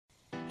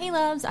Hey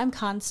loves, I'm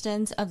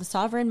Constance of the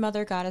Sovereign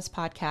Mother Goddess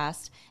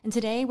podcast, and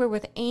today we're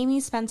with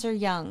Amy Spencer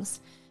Youngs.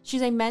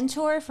 She's a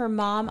mentor for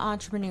mom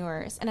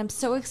entrepreneurs, and I'm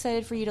so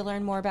excited for you to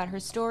learn more about her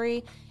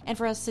story and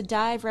for us to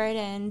dive right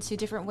into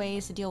different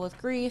ways to deal with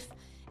grief.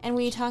 And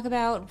we talk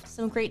about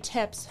some great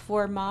tips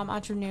for mom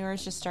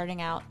entrepreneurs just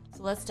starting out.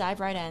 So let's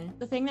dive right in.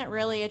 The thing that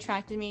really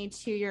attracted me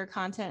to your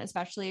content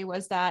especially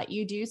was that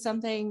you do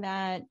something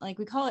that, like,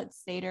 we call it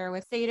Seder.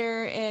 With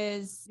Seder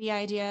is the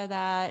idea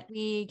that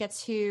we get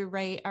to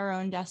write our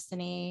own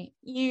destiny.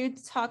 You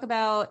talk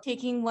about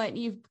taking what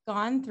you've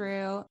gone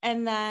through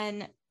and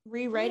then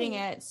rewriting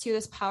it to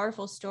this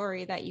powerful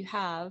story that you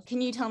have. Can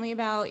you tell me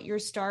about your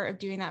start of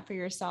doing that for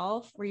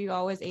yourself? Were you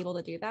always able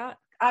to do that?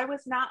 I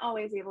was not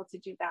always able to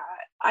do that.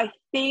 I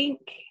think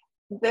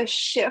the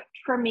shift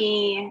for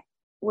me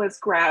was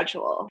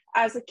gradual.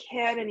 As a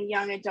kid and a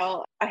young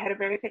adult, I had a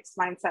very fixed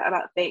mindset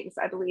about things.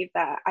 I believed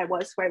that I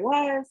was who I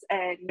was,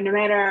 and no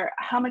matter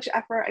how much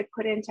effort I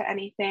put into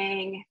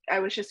anything,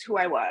 I was just who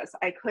I was.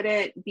 I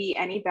couldn't be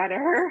any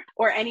better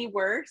or any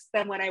worse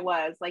than what I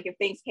was. Like, if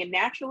things came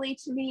naturally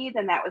to me,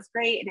 then that was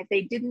great. And if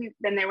they didn't,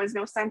 then there was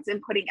no sense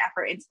in putting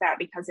effort into that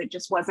because it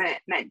just wasn't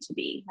meant to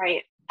be,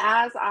 right?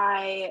 As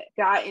I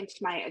got into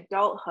my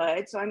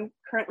adulthood, so I'm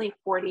currently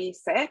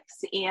 46,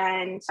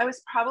 and I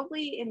was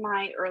probably in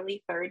my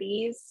early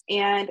 30s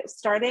and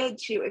started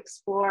to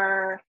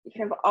explore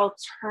kind of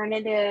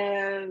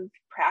alternative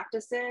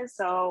practices.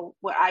 So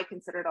what I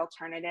considered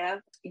alternative,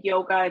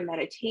 yoga and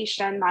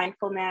meditation,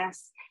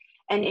 mindfulness.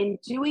 And in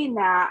doing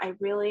that, I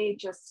really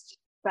just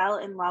fell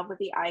in love with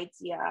the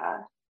idea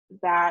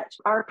that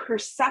our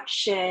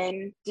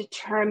perception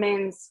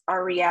determines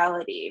our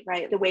reality,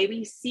 right? The way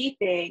we see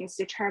things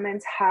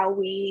determines how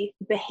we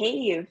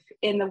behave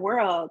in the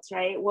world,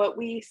 right? What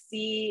we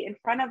see in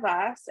front of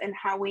us and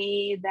how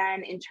we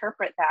then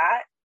interpret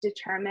that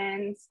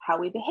determines how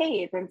we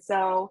behave. And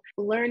so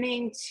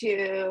learning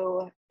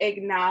to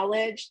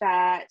acknowledge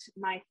that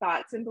my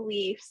thoughts and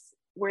beliefs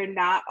were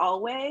not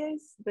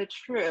always the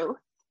truth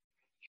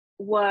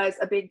was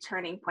a big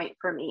turning point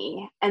for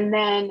me. And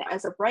then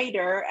as a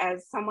writer,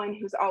 as someone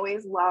who's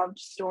always loved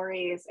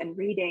stories and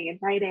reading and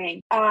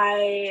writing,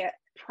 I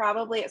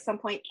probably at some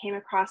point came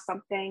across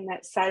something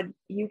that said,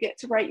 you get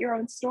to write your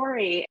own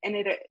story. And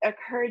it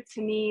occurred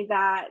to me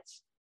that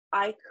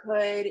I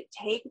could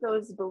take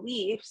those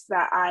beliefs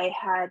that I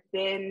had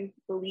been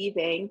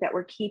believing that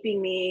were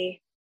keeping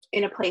me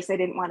in a place I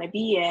didn't want to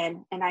be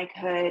in, and I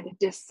could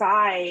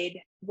decide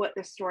what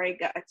the story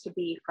got to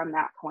be from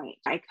that point.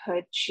 I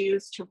could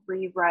choose to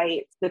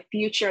rewrite the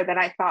future that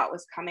I thought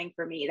was coming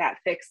for me, that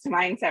fixed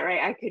mindset,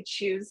 right? I could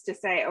choose to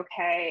say,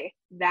 okay,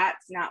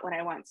 that's not what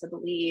I want to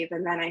believe.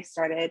 And then I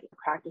started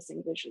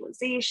practicing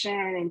visualization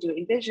and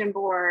doing vision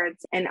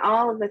boards and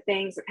all of the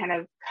things that kind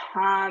of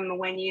come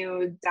when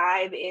you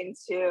dive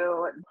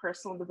into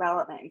personal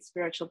development and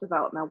spiritual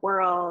development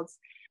worlds.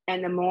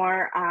 And the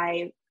more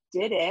I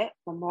did it,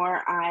 the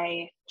more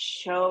I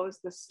chose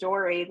the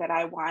story that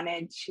I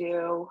wanted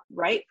to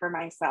write for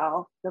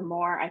myself, the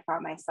more I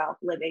found myself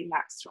living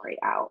that story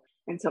out.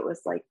 And so it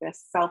was like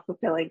this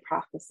self-fulfilling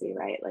prophecy,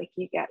 right? Like,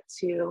 you get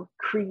to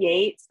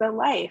create the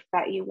life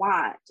that you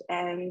want.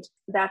 And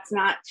that's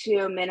not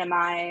to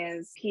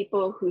minimize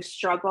people who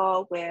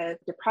struggle with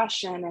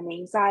depression and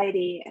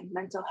anxiety and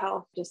mental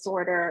health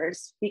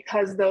disorders,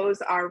 because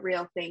those are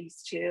real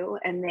things too.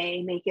 And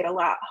they make it a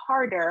lot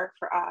harder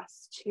for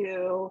us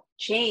to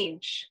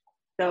change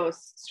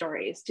those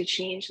stories, to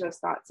change those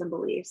thoughts and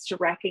beliefs, to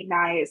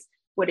recognize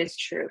what is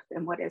truth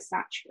and what is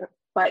not true.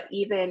 But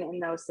even in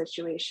those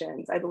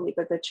situations, I believe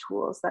that the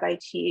tools that I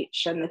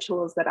teach and the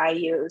tools that I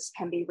use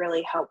can be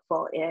really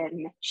helpful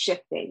in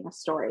shifting the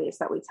stories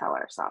that we tell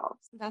ourselves.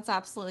 That's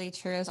absolutely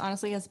true. It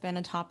honestly has been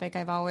a topic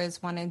I've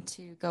always wanted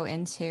to go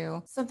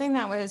into. Something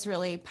that was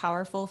really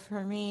powerful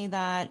for me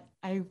that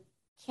I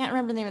can't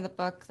remember the name of the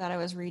book that I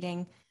was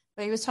reading,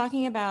 but he was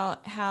talking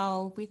about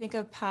how we think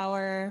of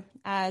power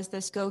as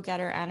this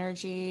go-getter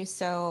energy,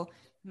 so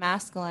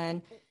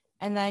masculine,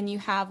 and then you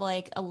have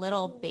like a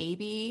little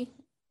baby.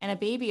 And a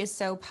baby is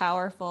so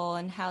powerful,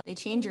 and how they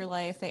change your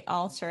life, they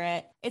alter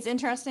it. It's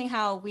interesting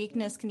how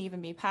weakness can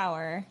even be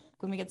power.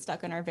 When we get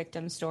stuck in our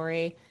victim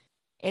story,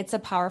 it's a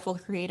powerful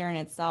creator in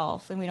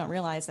itself, and we don't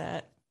realize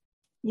it.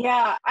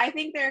 Yeah, I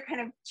think there are kind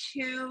of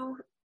two,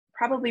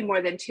 probably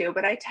more than two,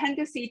 but I tend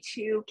to see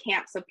two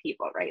camps of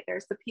people, right?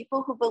 There's the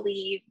people who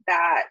believe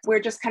that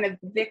we're just kind of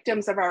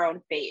victims of our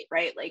own fate,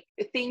 right? Like,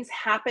 things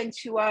happen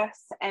to us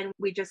and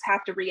we just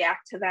have to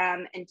react to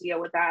them and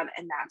deal with them,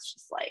 and that's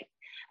just life.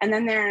 And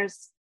then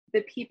there's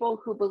the people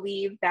who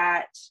believe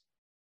that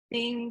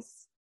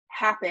things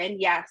happen.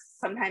 Yes,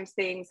 sometimes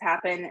things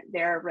happen.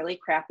 They're really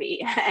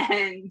crappy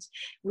and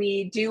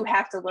we do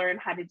have to learn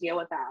how to deal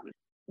with them.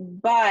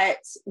 But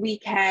we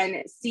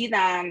can see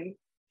them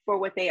for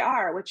what they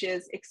are, which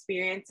is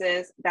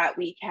experiences that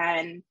we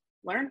can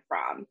learn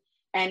from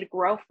and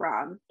grow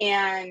from.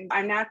 And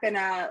I'm not going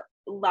to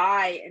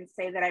lie and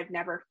say that I've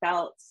never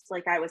felt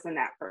like I was in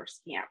that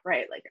first camp,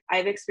 right? Like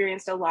I've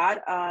experienced a lot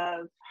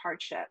of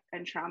hardship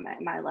and trauma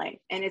in my life,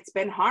 and it's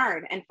been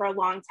hard. And for a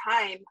long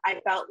time, I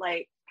felt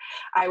like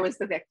I was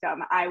the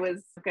victim. I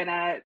was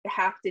gonna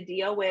have to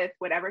deal with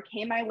whatever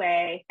came my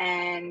way.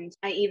 And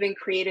I even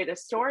created a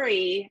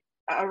story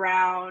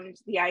around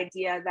the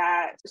idea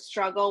that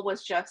struggle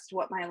was just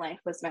what my life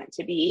was meant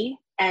to be,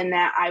 and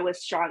that I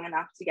was strong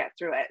enough to get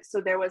through it.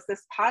 So there was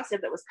this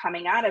positive that was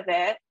coming out of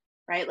it,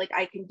 right? Like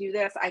I can do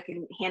this, I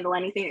can handle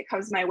anything that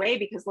comes my way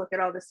because look at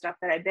all the stuff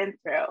that I've been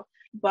through.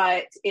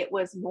 But it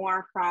was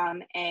more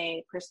from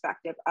a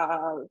perspective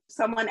of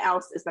someone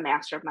else is the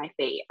master of my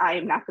fate. I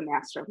am not the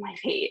master of my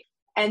fate.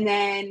 And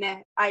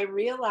then I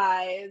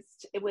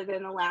realized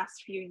within the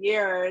last few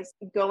years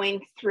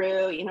going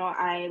through,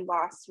 I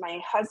lost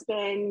my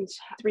husband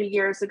 3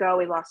 years ago.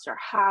 We lost our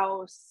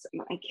house.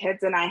 My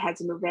kids and I had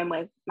to move in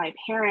with my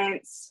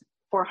parents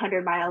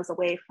 400 miles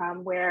away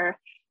from where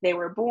they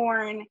were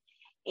born.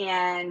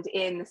 And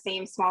in the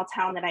same small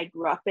town that I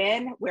grew up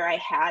in, where I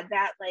had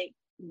that like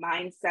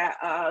mindset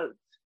of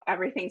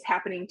everything's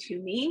happening to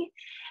me.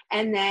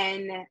 And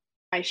then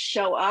I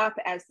show up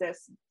as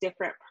this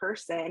different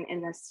person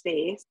in this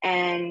space,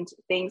 and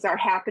things are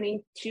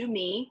happening to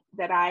me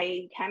that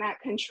I cannot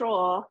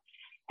control.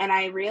 And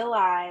I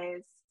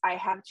realize I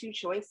have two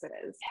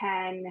choices.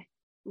 Can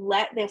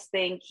let this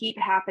thing keep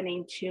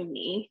happening to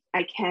me.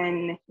 I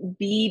can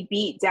be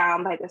beat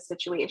down by the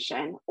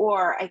situation,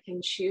 or I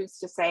can choose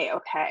to say,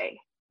 okay,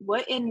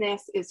 what in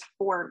this is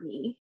for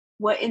me?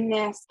 What in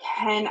this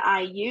can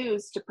I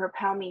use to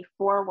propel me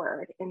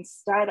forward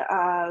instead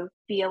of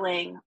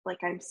feeling like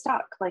I'm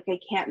stuck, like I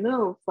can't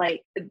move,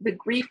 like the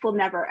grief will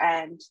never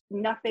end.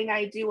 Nothing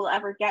I do will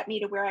ever get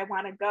me to where I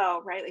want to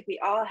go, right? Like we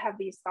all have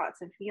these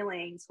thoughts and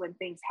feelings when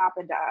things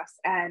happen to us.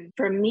 And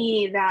for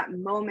me, that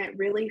moment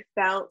really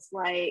felt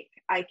like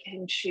I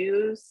can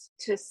choose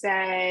to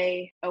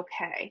say,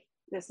 okay,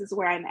 this is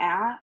where I'm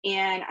at,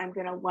 and I'm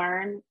going to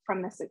learn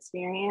from this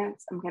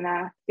experience. I'm going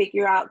to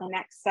figure out the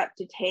next step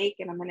to take,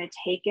 and I'm going to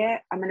take it.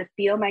 I'm going to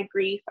feel my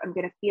grief. I'm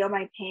going to feel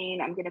my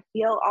pain. I'm going to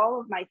feel all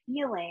of my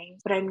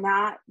feelings, but I'm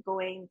not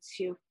going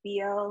to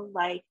feel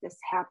like this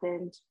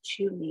happened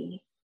to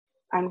me.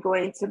 I'm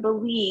going to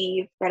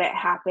believe that it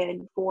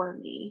happened for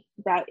me,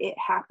 that it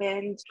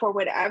happened for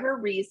whatever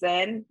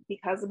reason,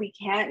 because we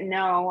can't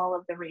know all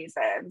of the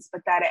reasons,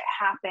 but that it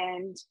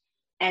happened.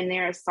 And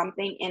there is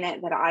something in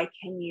it that I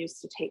can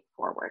use to take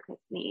forward with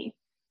me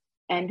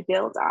and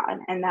build on.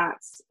 And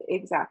that's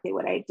exactly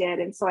what I did.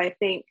 And so I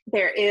think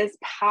there is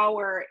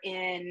power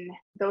in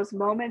those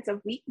moments of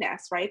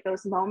weakness, right?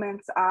 Those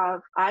moments of,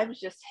 I've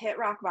just hit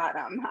rock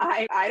bottom.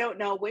 I don't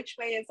know which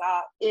way is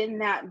up. In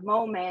that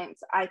moment,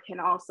 I can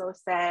also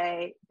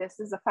say,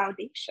 this is a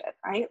foundation,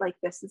 right? Like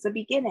this is a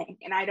beginning,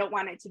 and I don't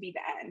want it to be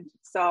the end.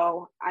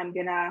 So I'm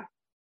going to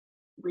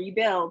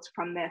rebuild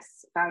from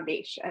this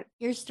foundation.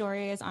 Your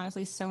story is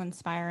honestly so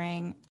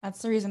inspiring.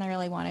 That's the reason I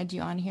really wanted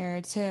you on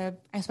here, to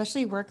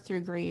especially work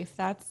through grief.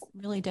 That's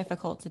really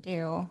difficult to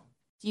do.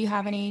 Do you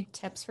have any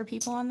tips for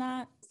people on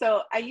that?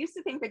 So I used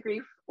to think that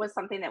grief was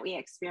something that we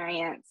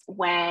experienced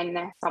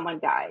when someone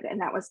died, and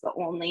that was the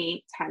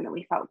only time that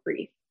we felt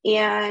grief.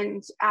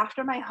 And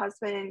after my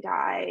husband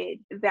died,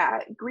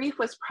 that grief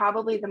was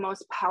probably the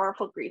most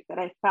powerful grief that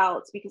I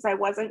felt, because I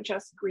wasn't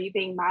just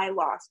grieving my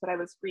loss, but I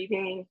was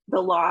grieving the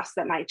loss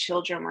that my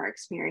children were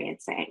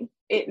experiencing.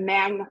 It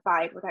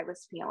magnified what I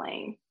was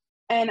feeling.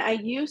 And I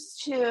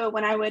used to,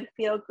 when I would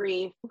feel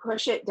grief,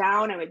 push it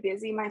down. I would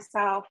busy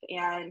myself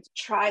and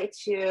try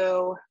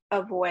to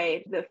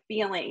avoid the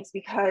feelings,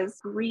 because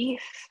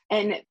grief,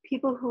 and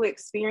people who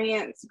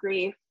experience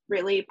grief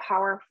really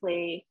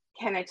powerfully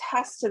can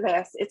attest to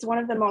this. It's one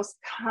of the most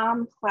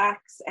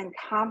complex and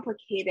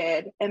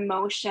complicated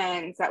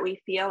emotions that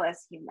we feel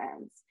as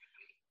humans.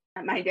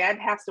 My dad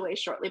passed away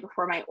shortly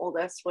before my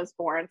oldest was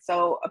born.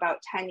 So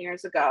about 10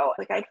 years ago,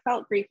 like I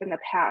felt grief in the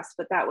past,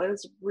 but that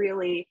was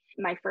really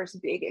my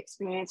first big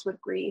experience with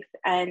grief.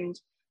 And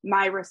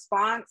my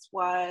response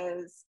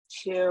was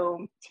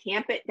to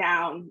tamp it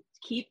down,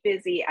 keep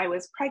busy. I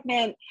was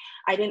pregnant.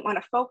 I didn't want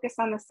to focus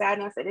on the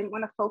sadness. I didn't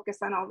want to focus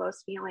on all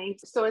those feelings.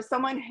 So as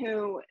someone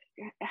who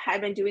had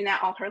been doing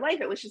that all her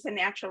life, it was just a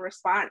natural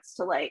response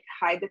to like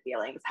hide the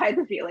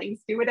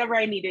feelings, do whatever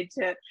I needed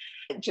to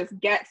just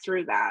get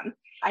through them.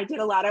 I did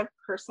a lot of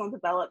personal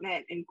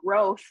development and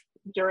growth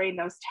during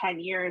those 10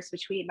 years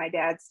between my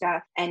dad's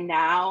death and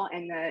now,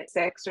 and the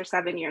 6 or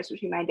 7 years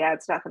between my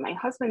dad's death and my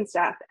husband's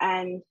death.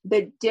 And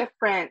the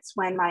difference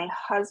when my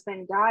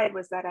husband died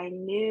was that I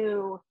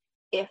knew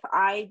if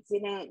I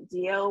didn't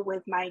deal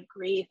with my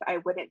grief, I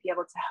wouldn't be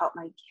able to help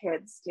my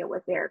kids deal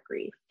with their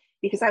grief,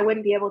 because I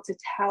wouldn't be able to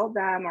tell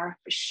them or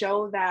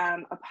show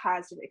them a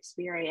positive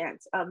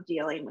experience of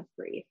dealing with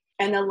grief.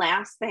 And the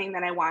last thing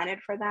that I wanted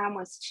for them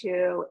was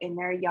to, in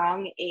their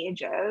young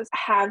ages,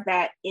 have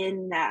that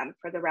in them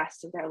for the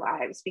rest of their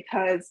lives.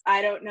 Because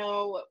I don't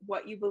know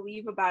what you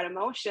believe about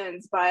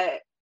emotions,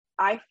 but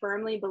I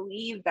firmly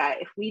believe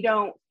that if we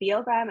don't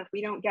feel them, if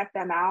we don't get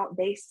them out,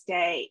 they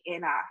stay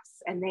in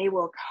us and they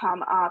will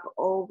come up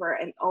over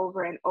and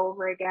over and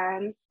over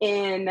again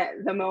in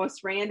the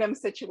most random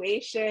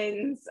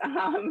situations,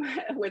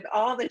 with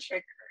all the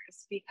triggers,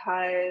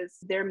 because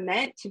they're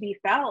meant to be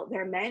felt.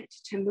 They're meant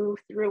to move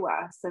through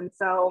us. And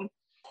so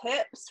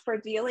tips for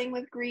dealing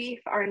with grief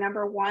are,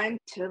 number one,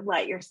 to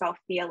let yourself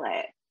feel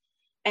it.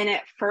 And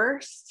at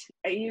first,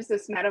 I use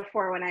this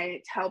metaphor when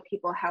I tell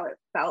people how it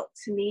felt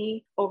to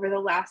me over the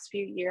last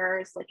few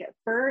years. Like at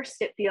first,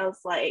 it feels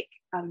like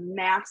a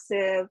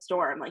massive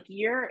storm. Like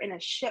you're in a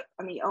ship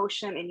on the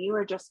ocean and you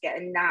are just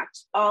getting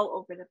knocked all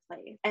over the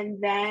place.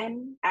 And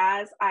then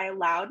as I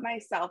allowed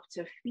myself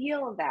to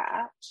feel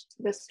that,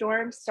 the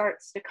storm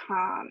starts to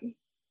calm.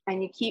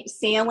 And you keep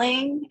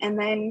sailing, and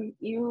then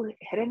you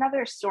hit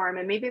another storm,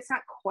 and maybe it's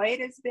not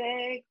quite as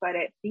big, but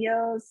it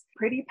feels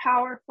pretty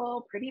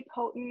powerful, pretty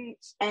potent.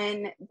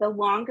 And the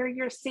longer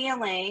you're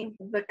sailing,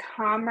 the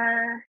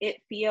calmer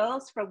it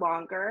feels for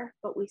longer,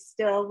 but we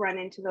still run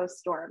into those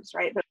storms,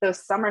 right?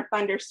 Those summer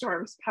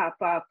thunderstorms pop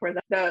up, or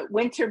the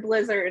winter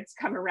blizzards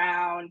come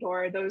around,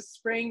 or those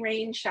spring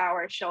rain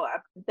showers show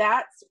up.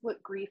 That's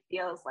what grief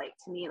feels like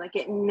to me. Like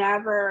it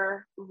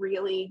never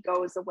really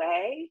goes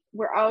away.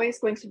 We're always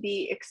going to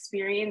be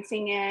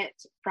experiencing it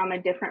from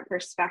a different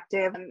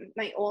perspective. And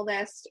my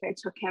oldest, I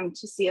took him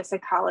to see a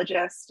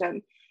psychologist,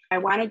 and I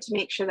wanted to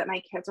make sure that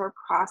my kids were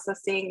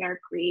processing their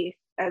grief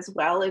as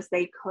well as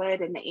they could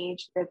in the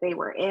age that they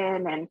were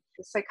in. And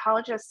the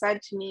psychologist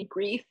said to me,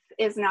 grief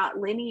is not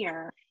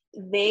linear.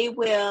 They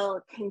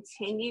will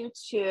continue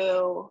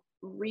to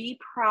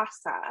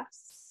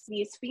reprocess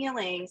these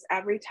feelings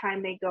every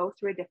time they go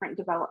through a different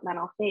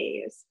developmental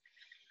phase.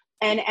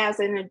 And as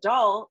an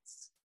adult,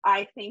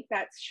 I think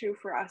that's true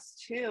for us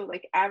too.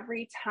 Like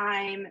every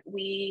time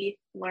we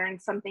learn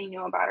something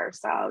new about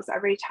ourselves,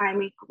 every time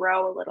we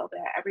grow a little bit,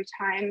 every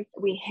time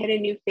we hit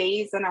a new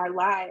phase in our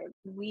lives,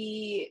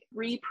 we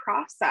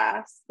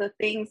reprocess the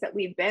things that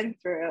we've been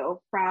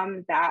through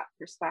from that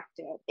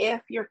perspective.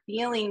 If you're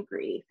feeling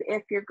grief,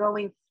 if you're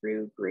going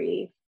through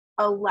grief,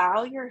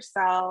 allow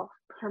yourself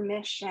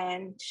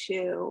permission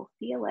to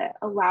feel it.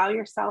 Allow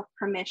yourself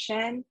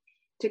permission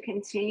to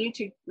continue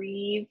to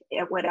grieve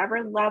at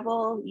whatever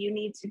level you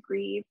need to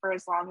grieve for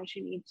as long as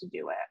you need to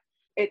do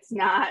it. It's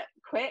not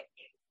quick.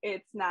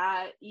 It's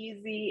not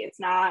easy. It's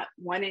not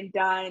one and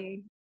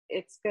done.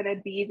 It's going to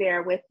be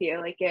there with you.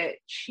 Like it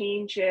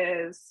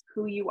changes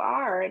who you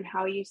are and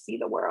how you see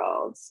the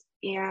world.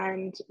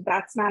 And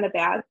that's not a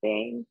bad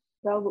thing.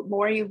 The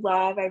more you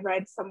love, I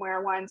read somewhere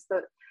once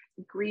that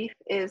grief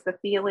is the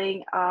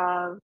feeling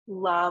of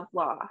love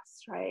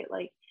lost, right?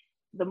 Like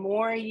the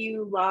more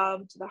you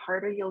loved, the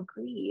harder you'll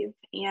grieve.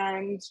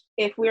 And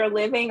if we're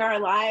living our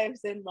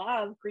lives in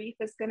love, grief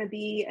is going to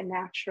be a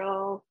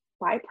natural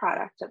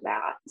byproduct of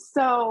that.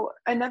 So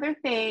another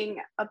thing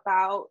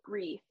about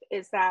grief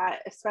is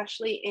that,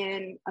 especially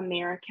in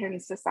American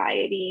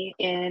society,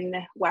 in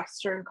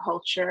Western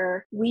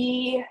culture,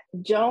 we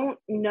don't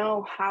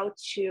know how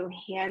to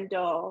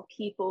handle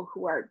people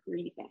who are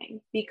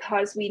grieving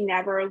because we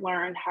never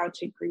learned how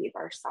to grieve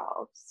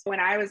ourselves. When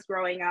I was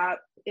growing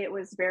up, it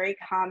was very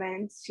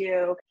common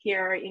to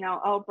hear,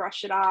 oh,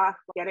 brush it off,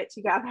 get it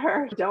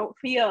together, don't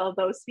feel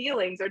those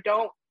feelings, or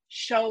don't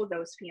show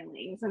those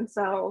feelings. And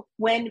so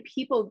when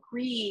people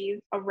grieve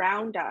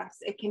around us,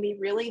 it can be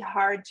really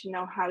hard to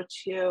know how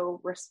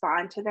to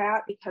respond to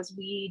that because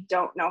we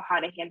don't know how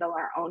to handle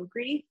our own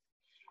grief.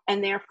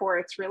 And therefore,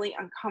 it's really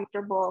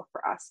uncomfortable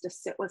for us to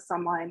sit with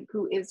someone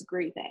who is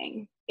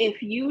grieving.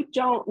 If you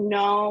don't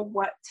know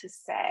what to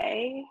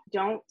say,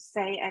 don't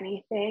say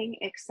anything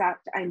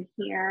except I'm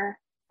here,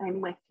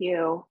 I'm with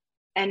you,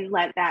 and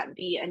let that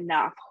be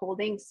enough.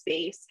 Holding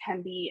space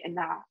can be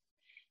enough.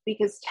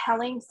 Because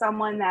telling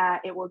someone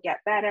that it will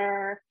get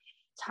better,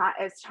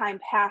 as time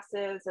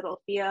passes,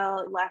 it'll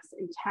feel less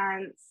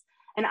intense.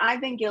 And I've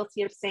been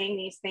guilty of saying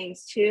these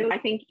things too. I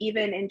think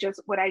even in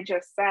just what I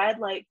just said,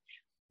 like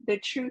the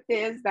truth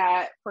is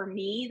that for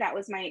me, that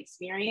was my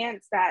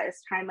experience, that as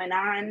time went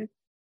on,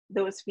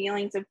 those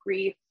feelings of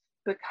grief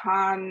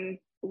become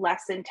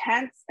less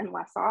intense and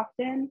less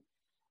often.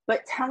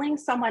 But telling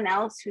someone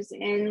else who's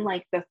in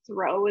like the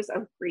throes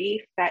of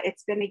grief that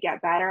it's going to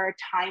get better,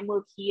 time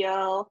will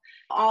heal,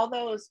 all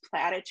those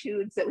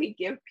platitudes that we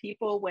give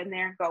people when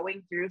they're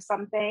going through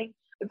something,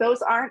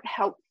 those aren't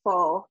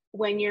helpful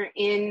when you're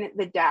in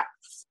the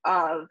depths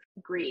of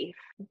grief.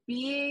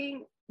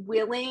 Being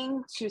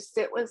willing to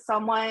sit with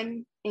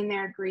someone in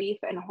their grief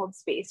and hold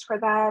space for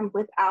them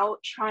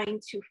without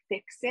trying to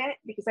fix it,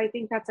 because I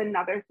think that's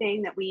another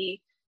thing that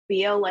we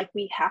feel like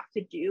we have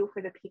to do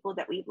for the people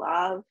that we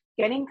love.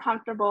 Getting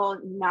comfortable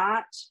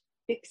not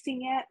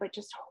fixing it, but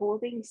just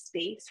holding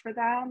space for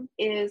them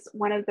is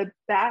one of the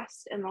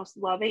best and most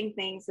loving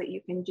things that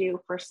you can do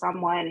for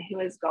someone who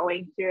is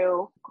going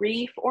through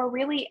grief or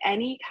really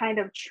any kind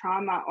of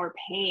trauma or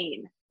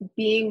pain.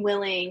 Being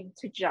willing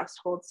to just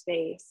hold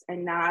space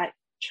and not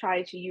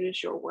try to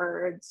use your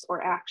words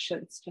or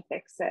actions to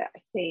fix it, I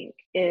think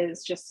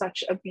is just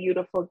such a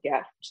beautiful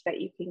gift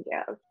that you can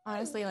give.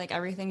 Honestly, like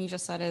everything you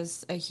just said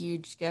is a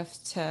huge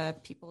gift to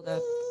people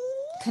to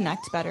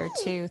connect better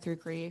too through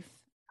grief.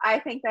 I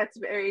think that's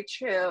very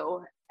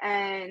true.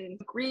 And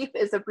grief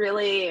is a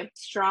really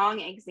strong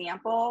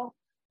example.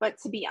 But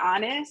to be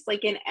honest,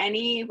 like in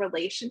any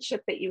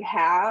relationship that you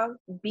have,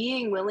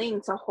 being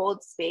willing to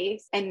hold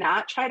space and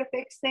not try to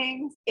fix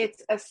things,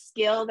 it's a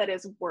skill that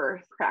is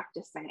worth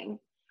practicing.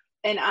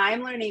 And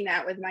I'm learning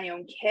that with my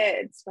own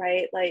kids,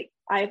 right? Like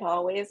I've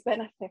always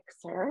been a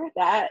fixer.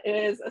 That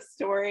is a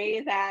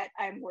story that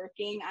I'm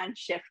working on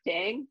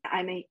shifting.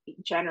 I'm a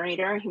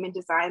generator, human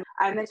design.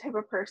 I'm the type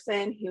of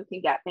person who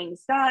can get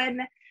things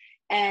done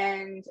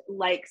and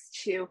likes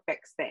to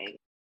fix things.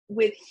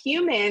 With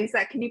humans,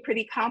 that can be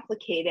pretty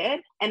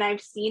complicated. And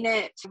I've seen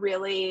it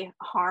really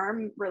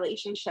harm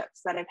relationships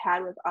that I've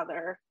had with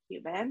other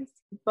humans.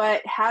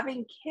 But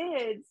having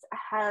kids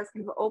has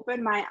kind of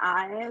opened my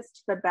eyes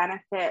to the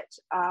benefit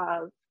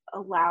of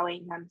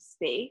allowing them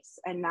space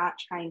and not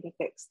trying to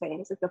fix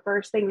things. Like the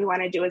first thing we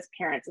want to do as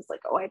parents is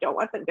like, oh, I don't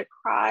want them to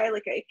cry.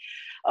 Like,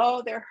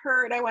 oh, they're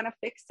hurt. I want to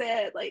fix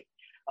it. Like,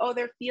 oh,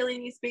 they're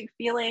feeling these big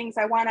feelings.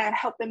 I want to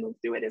help them move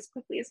through it as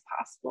quickly as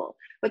possible.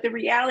 But the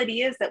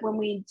reality is that when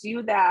we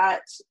do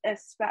that,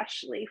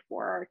 especially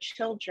for our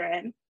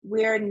children,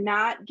 we're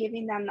not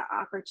giving them the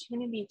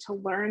opportunity to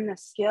learn the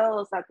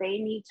skills that they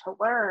need to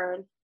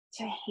learn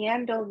to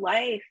handle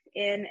life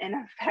in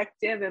an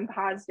effective and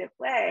positive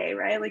way,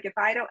 right? Like if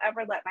I don't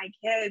ever let my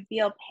kids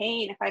feel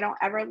pain, if I don't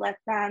ever let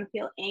them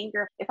feel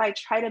anger, if I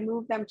try to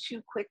move them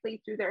too quickly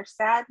through their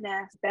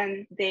sadness,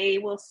 then they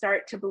will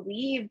start to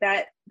believe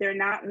that they're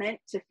not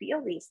meant to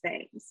feel these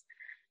things.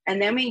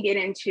 And then we get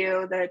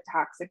into the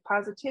toxic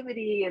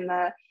positivity and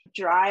the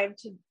drive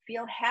to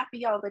feel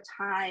happy all the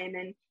time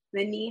and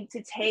the need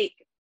to take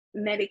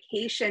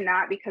medication,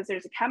 not because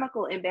there's a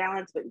chemical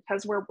imbalance, but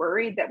because we're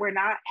worried that we're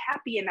not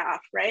happy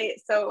enough, right?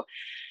 So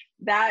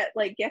that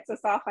like gets us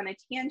off on a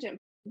tangent.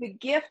 The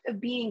gift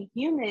of being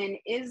human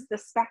is the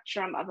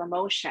spectrum of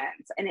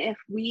emotions. And if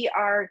we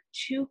are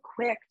too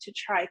quick to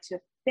try to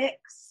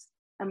fix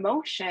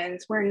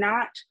emotions, we're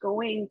not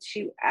going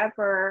to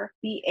ever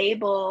be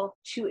able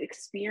to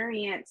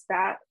experience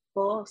that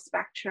full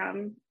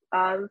spectrum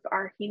of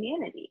our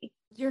humanity.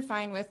 You're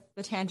fine with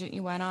the tangent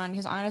you went on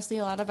because honestly,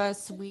 a lot of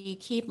us, we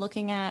keep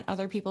looking at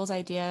other people's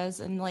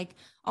ideas and like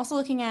also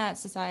looking at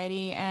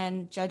society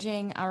and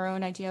judging our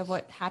own idea of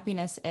what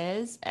happiness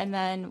is. And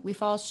then we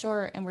fall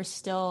short and we're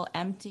still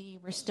empty.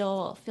 We're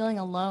still feeling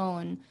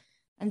alone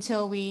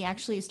until we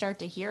actually start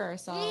to hear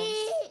ourselves.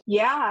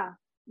 Yeah,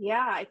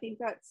 I think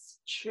that's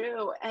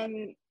true.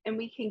 And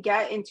we can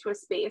get into a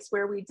space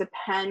where we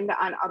depend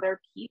on other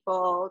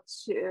people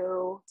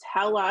to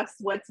tell us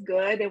what's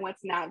good and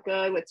what's not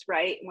good, what's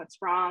right and what's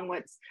wrong,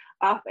 what's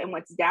up and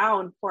what's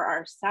down for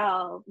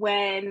ourselves,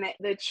 when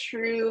the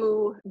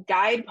true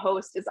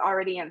guidepost is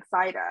already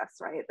inside us,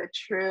 right? The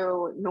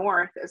true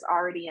north is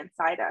already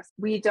inside us.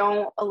 We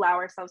don't allow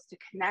ourselves to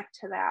connect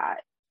to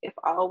that if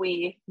all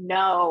we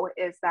know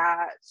is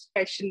that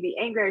I shouldn't be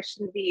angry, I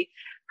shouldn't be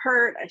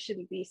hurt, I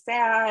shouldn't be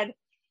sad,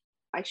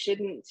 I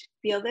shouldn't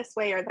feel this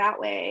way or that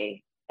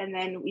way. And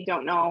then we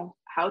don't know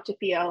how to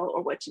feel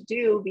or what to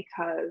do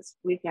because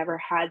we've never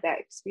had that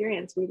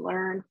experience. We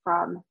learn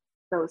from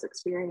those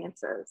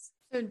experiences.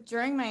 So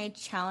during my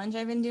challenge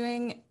I've been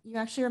doing, you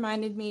actually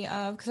reminded me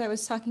of, because I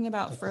was talking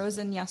about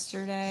Frozen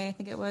yesterday, I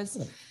think it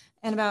was,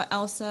 and about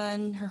Elsa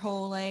and her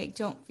whole like,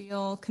 don't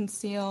feel,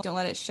 conceal, don't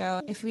let it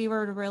show. If we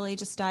were to really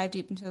just dive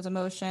deep into those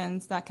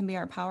emotions, that can be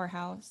our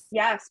powerhouse.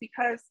 Yes,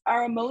 because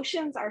our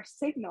emotions are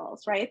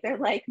signals, right? They're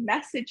like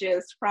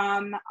messages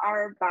from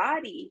our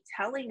body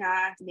telling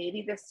us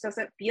maybe this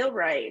doesn't feel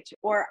right,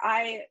 or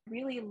I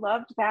really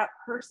loved that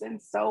person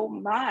so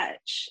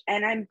much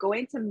and I'm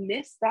going to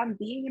miss them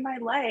being in my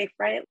life,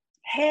 right?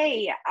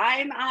 Hey,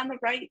 I'm on the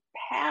right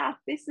path.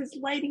 This is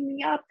lighting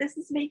me up. This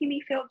is making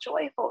me feel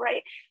joyful,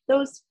 right?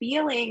 Those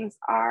feelings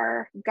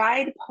are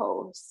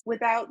guideposts.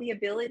 Without the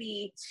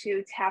ability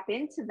to tap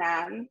into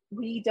them,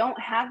 we don't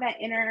have that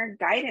inner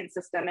guidance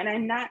system. And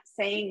I'm not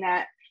saying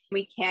that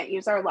we can't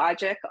use our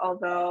logic,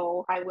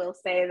 although I will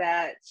say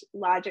that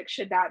logic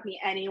should not be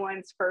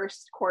anyone's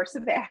first course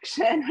of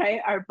action,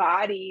 right? Our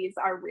bodies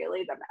are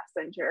really the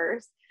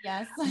messengers.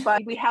 Yes.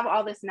 But we have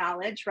all this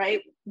knowledge, right?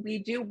 We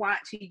do want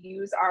to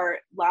use our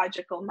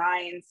logical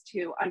minds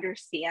to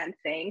understand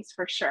things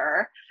for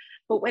sure.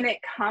 But when it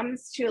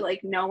comes to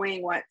like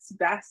knowing what's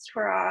best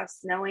for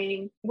us,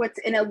 knowing what's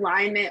in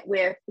alignment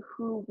with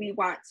who we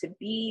want to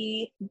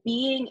be,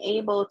 being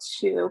able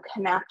to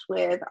connect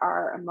with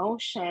our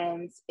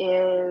emotions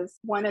is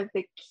one of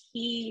the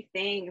key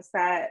things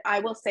that I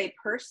will say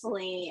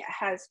personally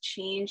has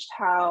changed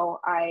how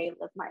I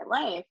live my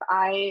life.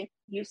 I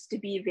used to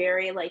be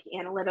very like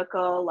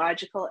analytical,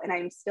 logical, and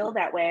I'm still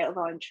that way,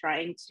 although I'm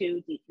trying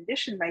to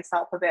decondition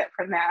myself a bit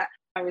from that.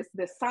 I was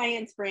the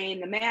science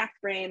brain, the math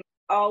brain,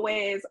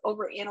 always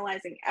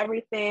overanalyzing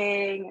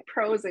everything,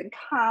 pros and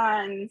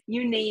cons,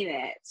 you name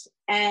it.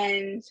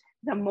 And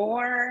the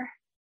more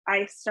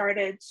I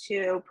started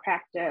to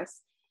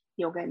practice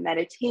yoga and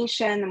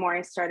meditation, the more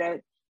I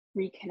started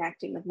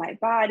reconnecting with my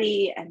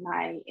body and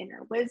my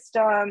inner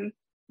wisdom,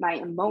 my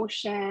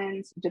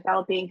emotions,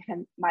 developing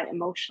my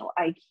emotional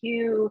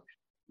IQ,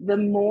 the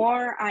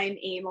more I'm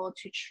able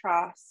to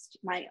trust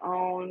my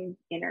own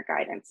inner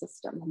guidance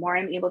system, the more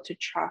I'm able to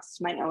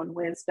trust my own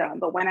wisdom.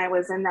 But when I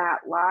was in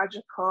that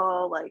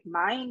logical, like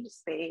mind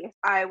space,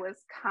 I was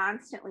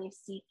constantly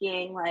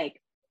seeking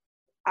like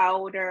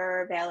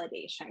outer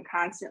validation,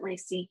 constantly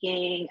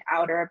seeking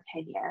outer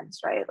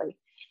opinions, right? Like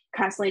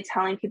constantly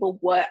telling people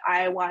what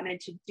I wanted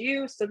to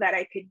do so that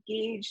I could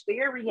gauge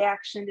their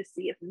reaction to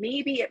see if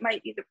maybe it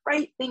might be the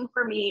right thing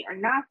for me or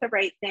not the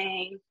right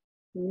thing.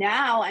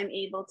 Now I'm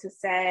able to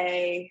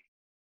say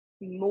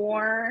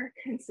more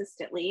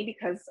consistently,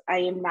 because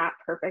I am not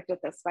perfect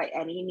at this by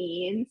any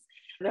means.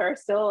 There are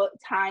still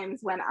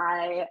times when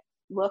I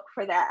look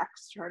for that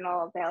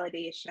external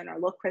validation or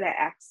look for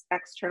that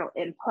external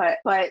input,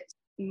 but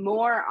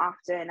more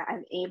often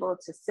I'm able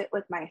to sit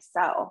with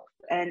myself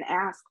and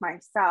ask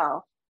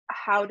myself,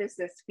 how does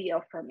this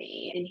feel for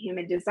me? In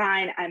human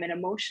design, I'm an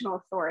emotional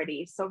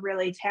authority. So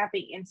really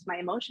tapping into my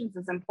emotions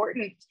is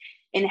important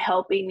in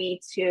helping me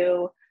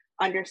to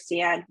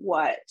understand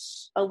what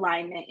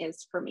alignment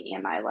is for me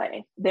in my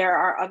life. There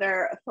are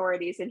other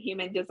authorities in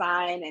human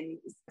design, and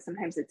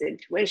sometimes it's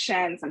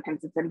intuition,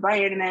 sometimes it's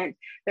environment.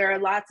 There are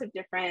lots of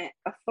different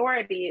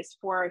authorities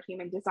for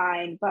human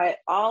design, but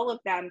all of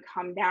them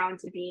come down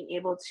to being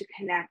able to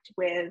connect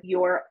with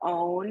your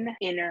own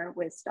inner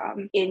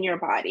wisdom in your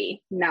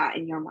body, not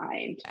in your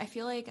mind. I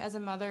feel like as a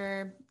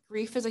mother,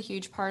 grief is a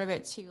huge part of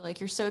it too. Like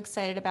you're so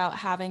excited about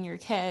having your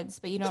kids,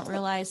 but you don't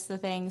realize the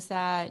things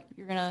that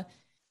you're going to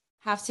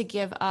have to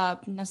give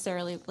up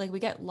necessarily. Like we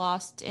get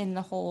lost in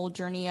the whole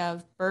journey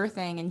of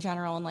birthing in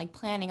general and like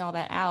planning all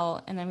that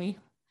out. And then we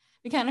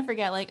kind of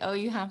forget like, oh,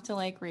 you have to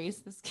like raise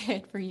this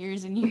kid for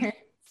years and years.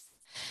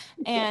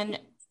 And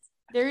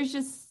there's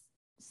just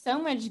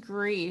so much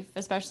grief,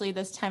 especially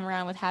this time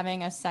around with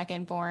having a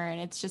second born.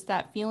 It's just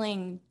that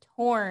feeling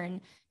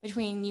torn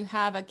between you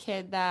have a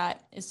kid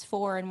that is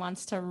 4 and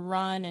wants to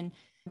run and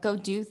go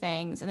do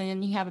things, and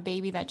then you have a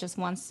baby that just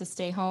wants to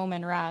stay home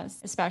and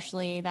rest,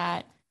 especially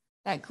that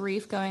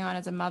grief going on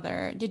as a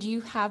mother. Did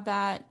you have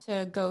that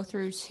to go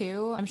through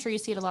too? I'm sure you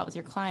see it a lot with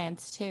your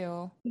clients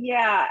too.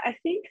 Yeah, I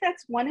think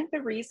that's one of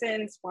the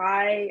reasons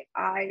why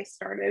I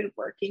started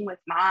working with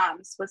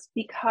moms, was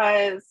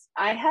because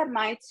I had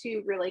my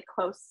two really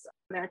close,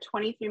 they're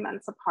 23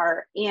 months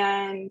apart,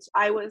 and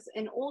I was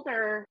an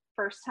older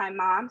first time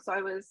mom. So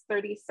I was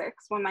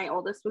 36 when my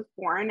oldest was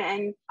born,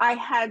 and I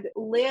had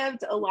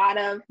lived a lot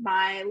of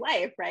my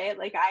life, right?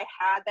 Like I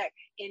had that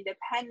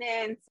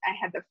independence, I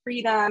had the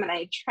freedom, and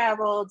I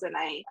traveled and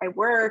I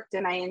worked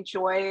and I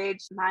enjoyed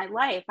my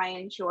life. I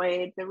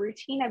enjoyed the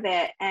routine of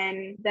it.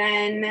 And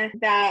then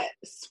that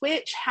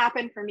switch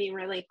happened for me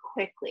really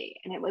quickly.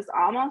 And it was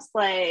almost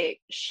like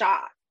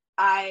shock.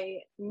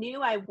 I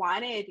knew I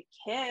wanted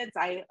kids.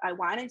 I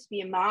wanted to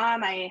be a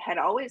mom. I had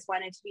always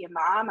wanted to be a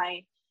mom.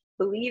 I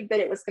believed that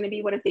it was going to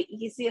be one of the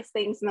easiest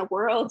things in the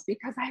world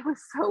because I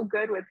was so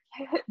good with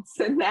kids.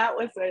 And that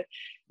was a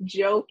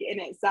joke in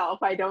itself.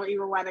 I don't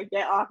even want to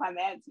get off on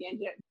that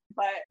tangent.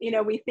 But, you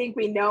know, we think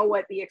we know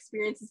what the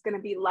experience is going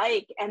to be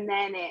like. And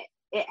then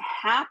it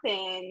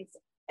happens.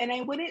 And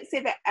I wouldn't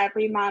say that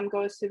every mom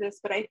goes through this,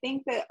 but I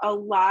think that a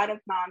lot of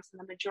moms, and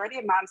the majority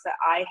of moms that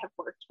I have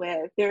worked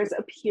with, there's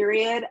a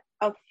period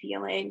of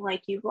feeling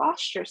like you've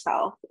lost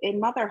yourself in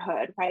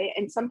motherhood, right?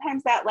 And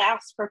sometimes that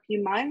lasts for a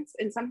few months,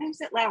 and sometimes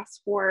it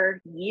lasts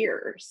for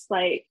years.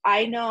 Like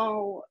I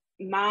know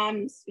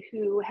moms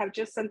who have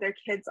just sent their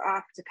kids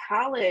off to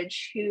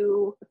college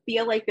who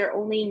feel like they're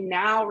only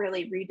now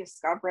really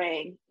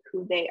rediscovering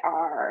who they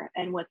are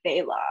and what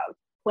they love.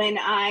 When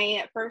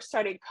I first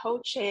started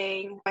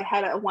coaching, I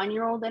had a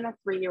 1-year-old and a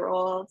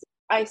 3-year-old.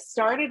 I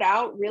started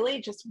out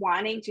really just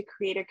wanting to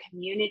create a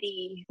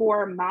community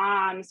for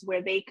moms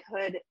where they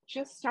could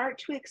just start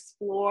to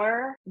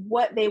explore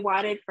what they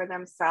wanted for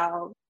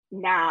themselves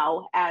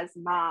now as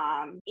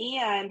mom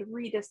and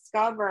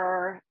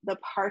rediscover the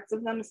parts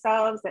of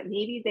themselves that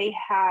maybe they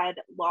had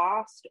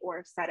lost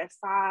or set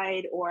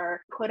aside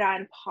or put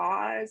on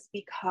pause,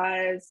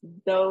 because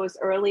those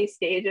early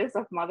stages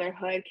of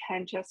motherhood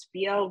can just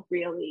feel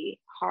really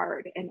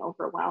hard and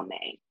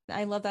overwhelming.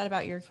 I love that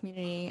about your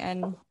community.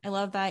 And I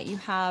love that you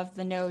have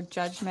the no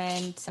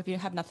judgment. If you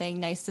have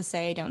nothing nice to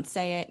say, don't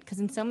say it. Because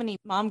in so many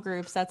mom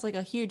groups, that's like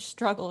a huge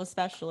struggle,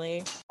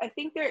 especially. I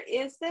think there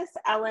is this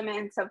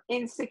element of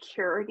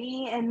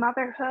insecurity in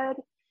motherhood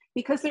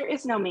because there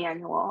is no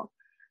manual,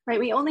 right?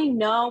 We only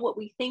know what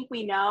we think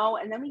we know.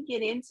 And then we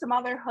get into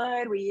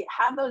motherhood, we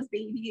have those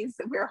babies,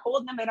 we're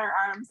holding them in our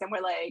arms and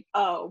we're like,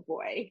 oh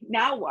boy,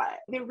 now what?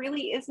 There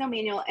really is no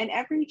manual. And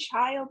every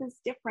child is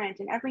different,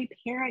 and every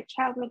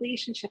parent-child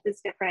relationship is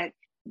different.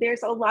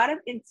 There's a lot of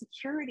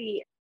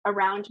insecurity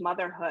around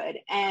motherhood,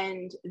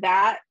 and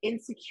that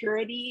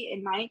insecurity,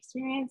 in my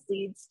experience,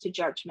 leads to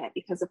judgment,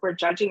 because if we're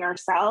judging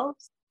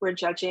ourselves, we're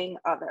judging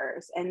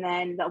others. And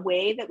then the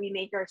way that we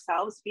make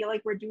ourselves feel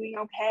like we're doing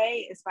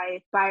okay is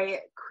by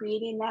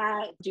creating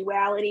that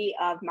duality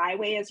of my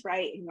way is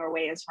right and your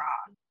way is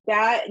wrong.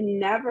 That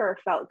never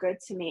felt good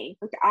to me.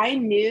 Like, I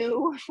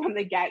knew from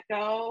the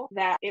get-go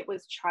that it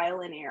was trial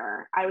and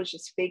error. I was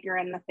just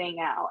figuring the thing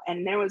out.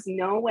 And there was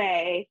no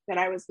way that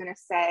I was going to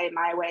say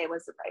my way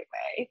was the right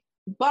way.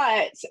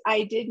 But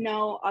I did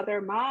know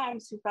other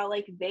moms who felt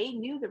like they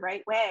knew the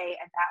right way,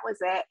 and that was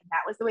it. And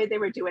that was the way they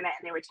were doing it.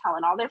 And they were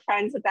telling all their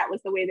friends that that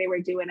was the way they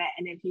were doing it.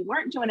 And if you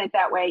weren't doing it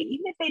that way,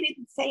 even if they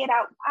didn't say it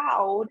out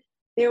loud,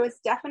 there was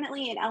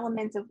definitely an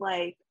element of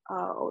like,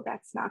 oh,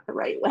 that's not the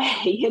right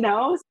way, you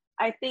know?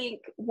 I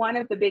think one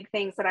of the big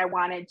things that I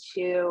wanted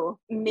to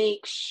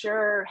make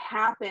sure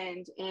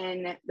happened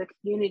in the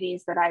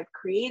communities that I've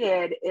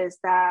created is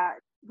that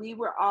we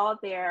were all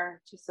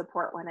there to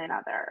support one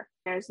another.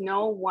 There's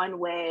no one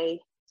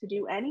way to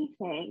do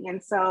anything.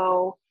 And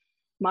so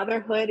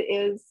motherhood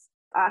is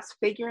us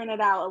figuring it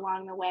out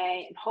along the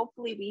way. And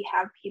hopefully we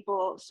have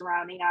people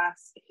surrounding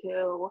us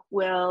who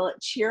will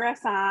cheer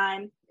us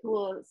on, who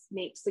will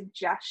make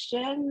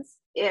suggestions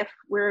if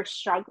we're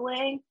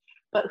struggling,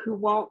 but who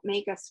won't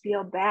make us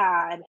feel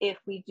bad if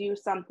we do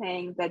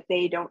something that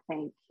they don't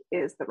think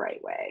is the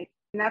right way.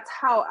 And that's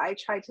how I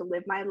try to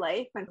live my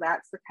life. And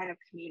that's the kind of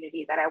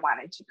community that I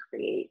wanted to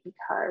create,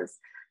 because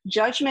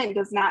judgment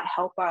does not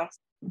help us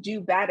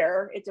do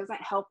better. It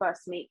doesn't help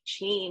us make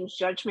change.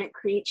 Judgment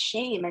creates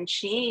shame, and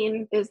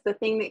shame is the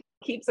thing that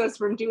keeps us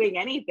from doing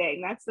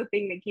anything. That's the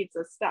thing that keeps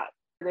us stuck.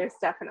 There's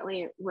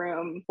definitely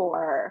room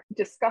for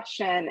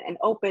discussion and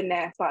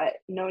openness, but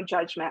no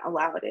judgment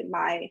allowed in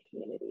my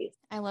communities.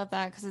 I love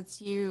that, because it's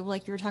you,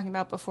 like you were talking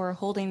about before,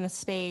 holding the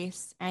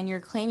space, and you're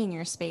claiming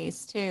your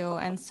space too.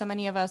 And so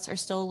many of us are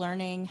still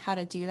learning how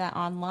to do that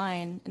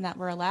online, and that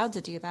we're allowed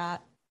to do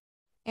that.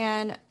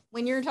 And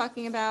when you're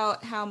talking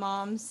about how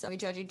moms, we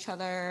judge each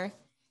other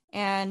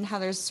and how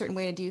there's a certain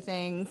way to do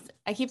things,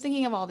 I keep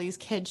thinking of all these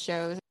kids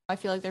shows. I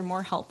feel like they're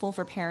more helpful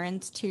for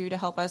parents too, to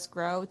help us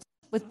grow.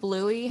 With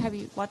Bluey, have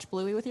you watched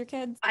Bluey with your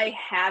kids? I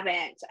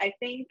haven't. I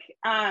think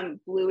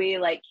Bluey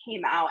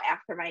came out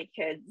after my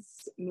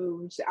kids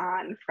moved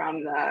on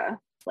from the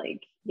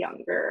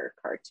younger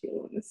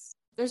cartoons.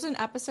 There's an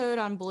episode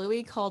on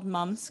Bluey called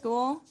Mom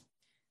School.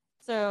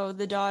 So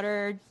the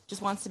daughter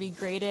just wants to be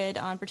graded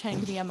on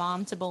pretending to be a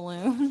mom to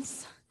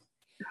balloons.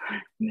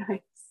 Nice.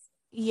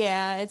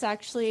 Yeah,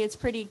 it's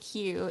pretty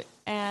cute.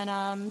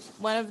 And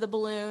one of the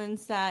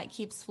balloons that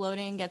keeps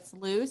floating gets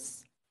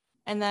loose.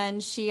 And then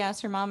she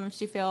asked her mom if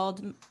she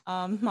failed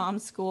mom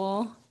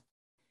school.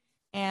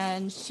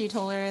 And she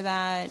told her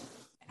that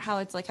how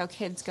it's like how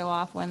kids go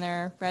off when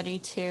they're ready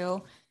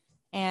to.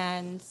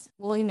 And,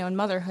 well, in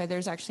motherhood,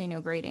 there's actually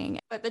no grading.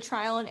 But the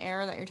trial and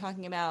error that you're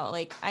talking about,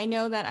 I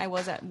know that I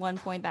was at one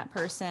point that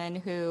person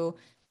who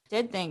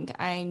did think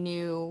I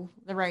knew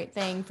the right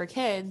thing for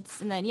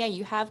kids. And then, yeah,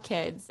 you have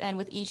kids. And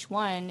with each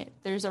one,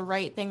 there's a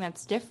right thing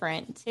that's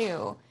different,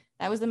 too.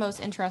 That was the most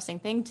interesting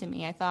thing to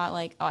me. I thought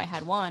I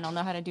had one, I'll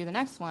know how to do the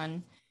next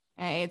one.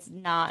 And it's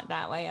not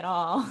that way at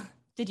all.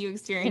 Did you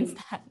experience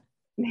that?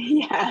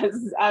 Yes,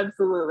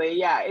 absolutely.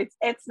 Yeah,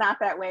 it's not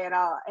that way at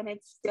all. And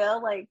it's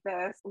still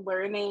this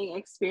learning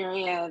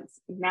experience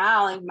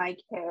now. My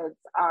kids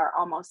are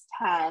almost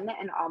 10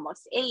 and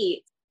almost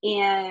 8.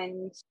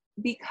 And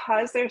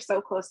because they're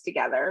so close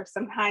together,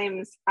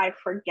 sometimes I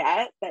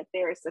forget that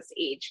there's this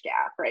age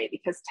gap, right?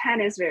 Because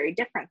 10 is very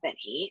different than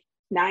 8.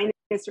 9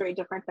 is very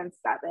different than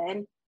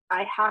 7.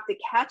 I have to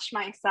catch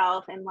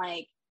myself in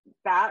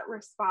that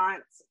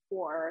response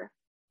for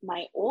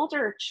my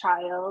older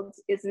child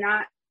is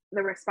not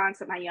the response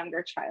that my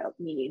younger child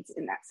needs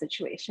in that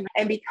situation.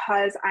 And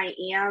because I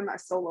am a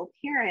solo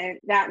parent,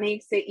 that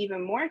makes it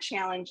even more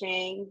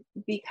challenging,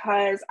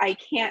 because I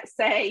can't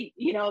say,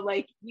 you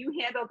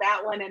handle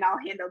that one and I'll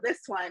handle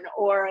this one,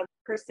 or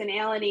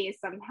personalities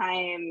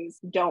sometimes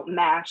don't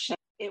mesh.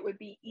 It would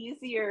be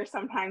easier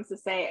sometimes to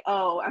say,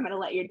 oh, I'm going to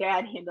let your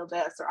dad handle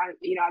this, or I'm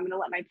going to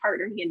let my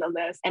partner handle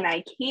this. And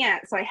I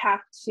can't. So I have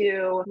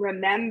to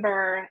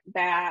remember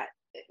that,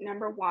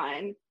 number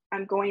one,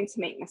 I'm going to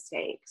make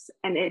mistakes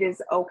and it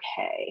is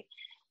okay.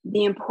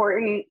 The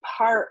important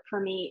part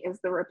for me is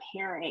the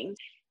repairing.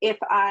 If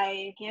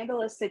I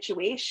handle a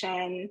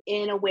situation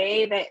in a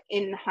way that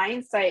in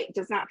hindsight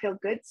does not feel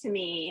good to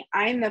me,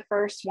 I'm the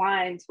first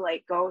one to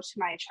go to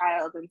my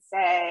child and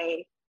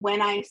say,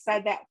 when I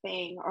said that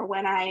thing, or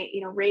when I,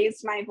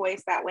 raised my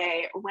voice that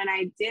way, or when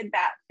I did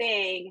that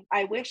thing,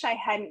 I wish I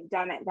hadn't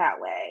done it that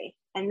way.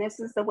 And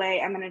this is the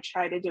way I'm going to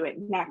try to do it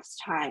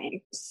next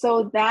time.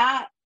 So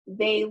that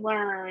they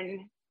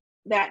learn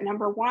that,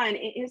 number one,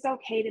 it is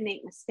okay to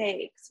make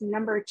mistakes.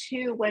 Number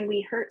two, when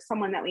we hurt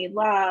someone that we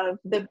love,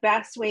 the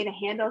best way to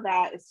handle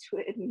that is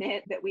to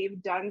admit that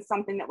we've done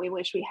something that we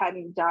wish we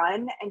hadn't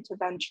done, and to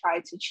then try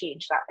to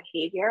change that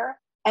behavior.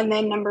 And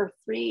then number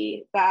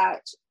three,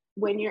 that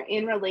when you're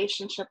in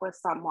relationship with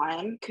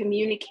someone,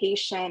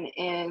 communication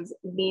is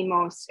the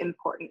most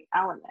important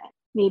element.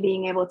 Me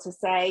being able to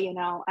say,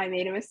 I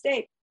made a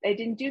mistake. I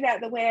didn't do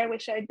that the way I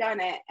wish I'd done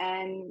it.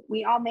 And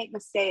we all make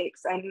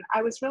mistakes. And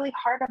I was really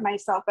hard on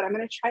myself, but I'm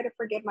going to try to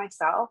forgive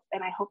myself.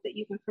 And I hope that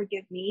you can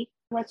forgive me.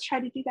 Let's try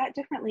to do that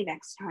differently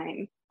next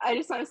time. I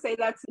just want to say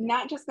that's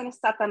not just going to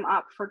set them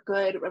up for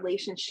good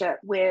relationship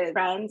with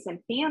friends and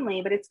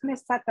family, but it's going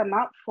to set them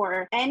up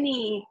for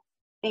any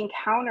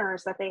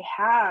encounters that they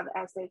have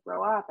as they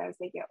grow up, as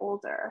they get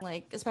older.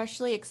 Like,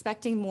 especially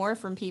expecting more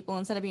from people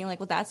instead of being like,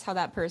 well, that's how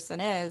that person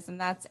is and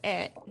that's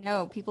it.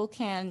 No, people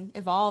can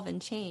evolve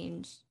and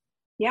change.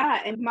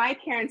 Yeah. And my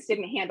parents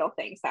didn't handle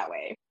things that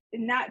way.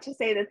 Not to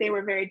say that they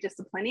were very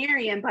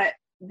disciplinarian, but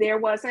there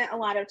wasn't a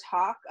lot of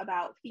talk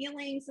about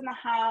feelings in the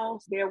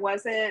house. There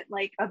wasn't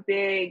like a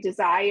big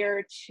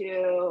desire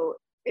to,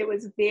 it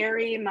was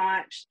very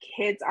much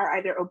kids are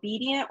either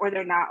obedient or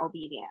they're not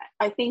obedient.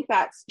 I think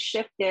that's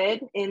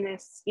shifted in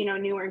this,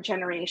 newer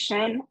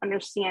generation,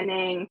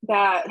 understanding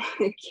that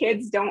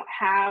kids don't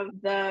have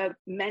the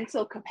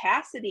mental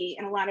capacity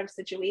in a lot of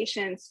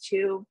situations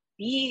to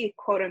be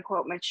quote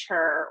unquote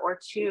mature or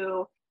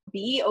to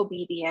be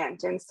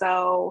obedient. And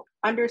so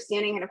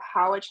understanding kind of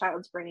how a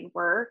child's brain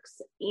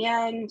works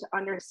and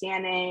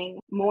understanding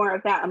more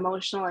of that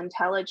emotional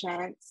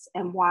intelligence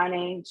and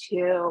wanting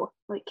to,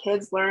 like,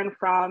 kids learn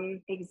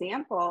from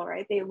example,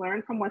 right? They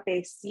learn from what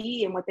they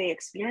see and what they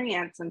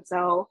experience. And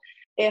so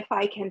if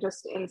I can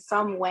just in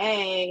some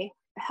way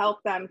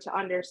help them to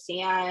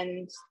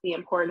understand the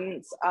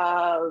importance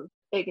of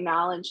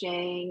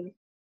acknowledging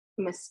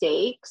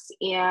mistakes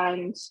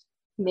and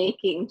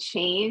making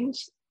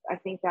change, I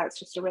think that's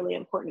just a really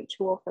important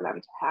tool for them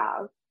to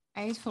have.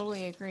 I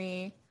totally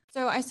agree.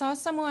 So I saw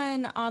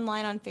someone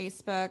online on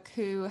Facebook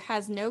who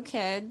has no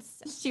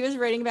kids. She was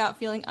writing about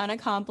feeling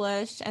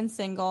unaccomplished and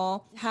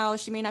single, how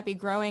she may not be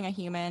growing a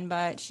human,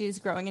 but she's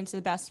growing into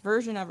the best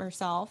version of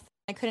herself.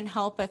 I couldn't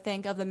help but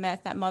think of the myth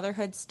that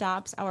motherhood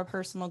stops our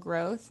personal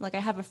growth. Like, I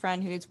have a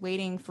friend who's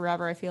waiting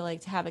forever, I feel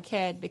like, to have a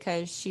kid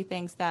because she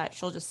thinks that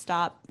she'll just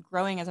stop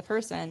growing as a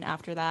person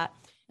after that.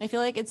 I feel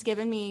like it's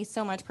given me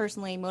so much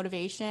personally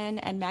motivation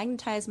and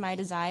magnetized my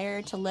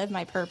desire to live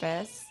my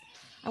purpose.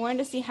 I wanted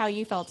to see how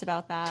you felt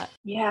about that.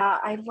 Yeah,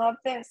 I love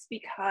this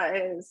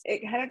because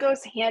it kind of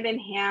goes hand in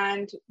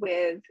hand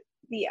with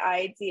the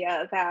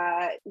idea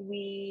that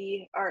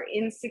we are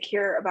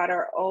insecure about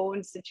our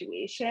own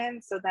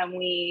situation. So then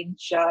we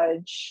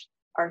judge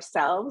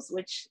ourselves,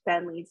 which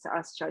then leads to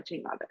us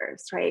judging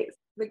others, right?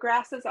 The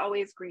grass is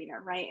always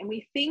greener, right? And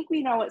we think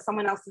we know what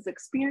someone else is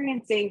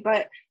experiencing,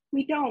 but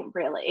we don't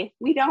really.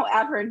 We don't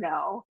ever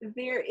know.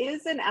 There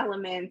is an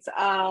element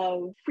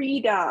of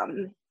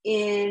freedom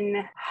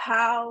in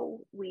how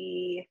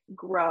we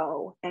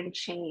grow and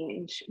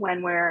change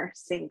when we're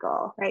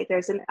single, right?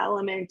 There's an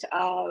element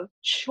of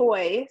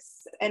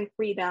choice and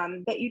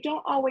freedom that you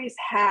don't always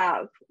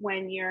have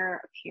when you're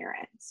a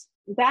parent.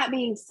 That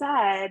being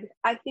said,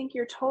 I think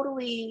you're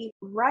totally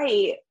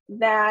right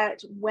that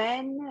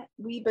when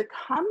we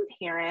become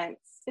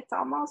parents, it's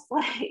almost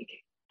like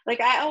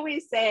I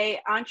always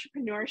say,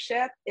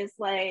 entrepreneurship is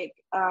like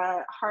a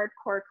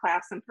hardcore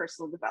class in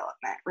personal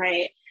development,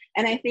 right?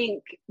 And I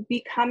think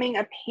becoming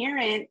a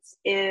parent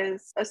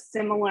is a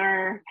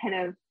similar kind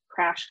of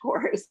crash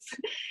course.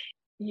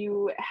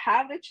 You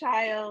have a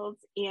child,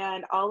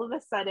 and all of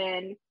a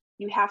sudden,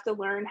 you have to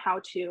learn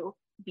how to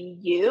be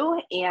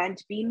you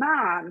and be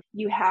mom.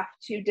 You have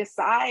to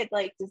decide,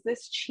 like, does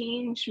this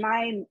change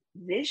my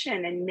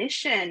vision and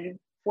mission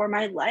for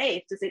my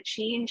life? Does it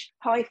change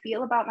how I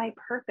feel about my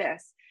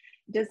purpose?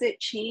 Does it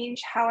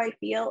change how I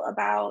feel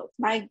about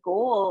my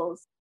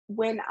goals?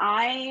 When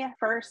I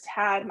first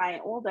had my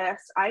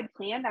oldest, I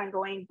planned on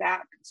going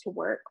back to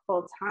work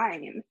full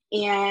time.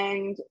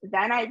 And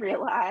then I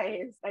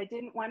realized I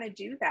didn't want to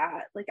do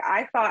that. Like,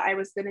 I thought I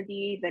was going to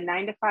be the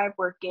 9-to-5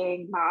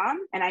 working mom,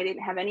 and I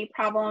didn't have any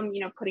problem,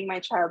 putting my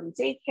child in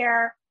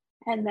daycare.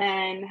 And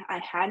then I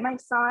had my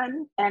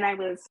son, and I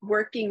was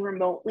working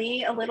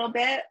remotely a little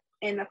bit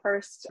in the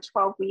first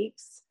 12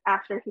 weeks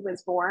after he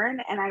was born.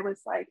 And I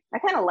was like, I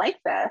kind of like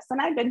this. And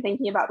I'd been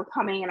thinking about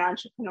becoming an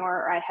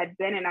entrepreneur, or I had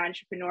been an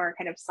entrepreneur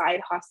kind of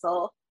side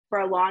hustle for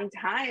a long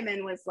time,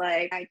 and was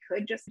like, I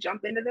could just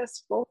jump into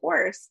this full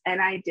force.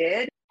 And I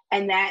did.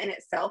 And that in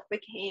itself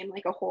became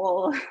like a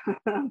whole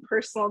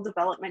personal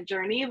development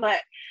journey.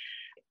 But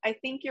I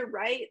think you're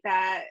right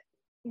that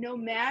no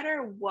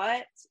matter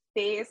what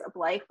phase of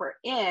life we're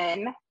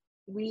in,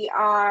 we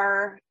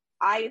are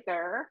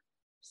either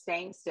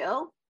staying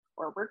still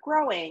or we're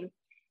growing.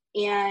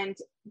 And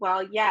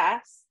while,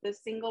 yes, the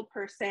single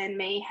person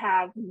may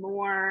have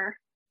more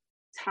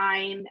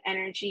time,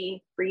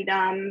 energy,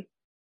 freedom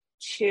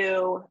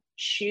to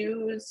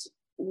choose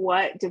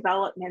what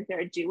development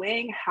they're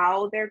doing,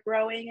 how they're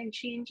growing and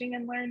changing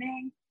and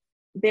learning,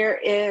 there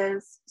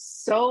is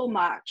so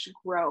much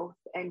growth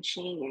and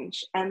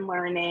change and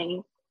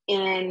learning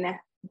in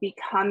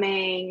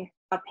becoming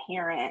a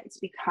parent,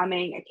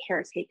 becoming a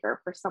caretaker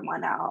for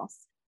someone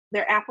else.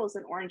 They're apples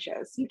and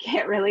oranges. You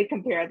can't really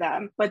compare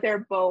them, but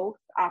they're both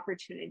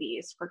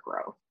opportunities for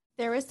growth.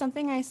 There was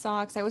something I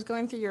saw because I was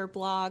going through your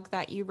blog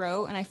that you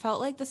wrote, and I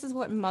felt like this is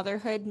what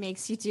motherhood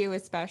makes you do,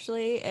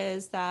 especially,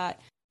 is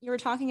that You were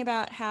talking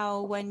about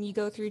how when you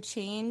go through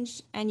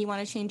change and you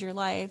want to change your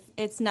life,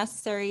 it's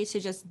necessary to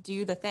just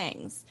do the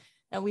things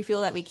that we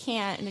feel that we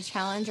can't and to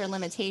challenge our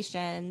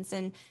limitations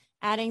and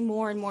adding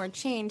more and more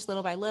change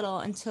little by little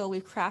until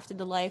we've crafted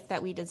the life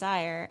that we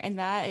desire. And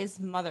that is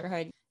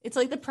motherhood. It's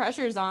like the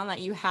pressure's on that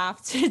you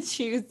have to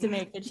choose to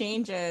make the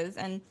changes.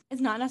 And it's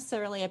not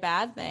necessarily a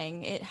bad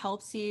thing. It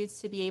helps you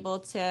to be able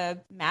to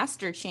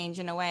master change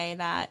in a way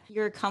that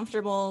you're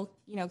comfortable,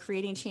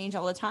 creating change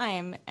all the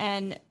time.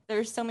 And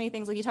there's so many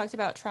things, like you talked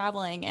about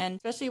traveling, and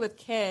especially with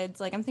kids,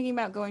 like I'm thinking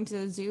about going to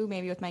the zoo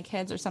maybe with my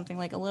kids or something,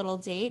 like a little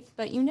date,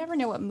 but you never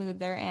know what mood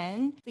they're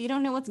in. But you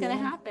don't know what's going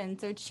to happen.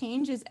 So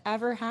change is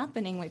ever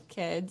happening with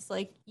kids.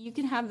 Like you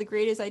can have the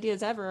greatest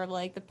ideas ever of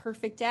like the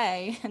perfect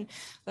day and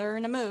they're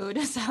in a mood.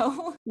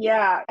 So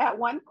yeah, at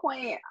one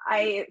point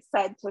I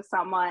said to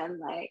someone,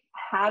 like,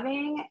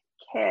 having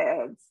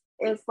kids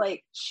is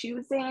like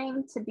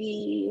choosing to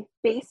be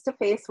face to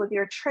face with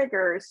your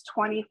triggers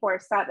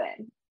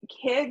 24/7.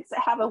 Kids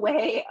have a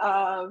way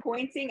of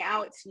pointing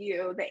out to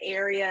you the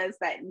areas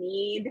that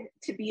need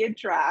to be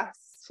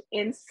addressed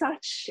in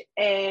such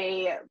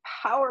a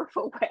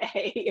powerful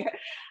way.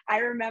 I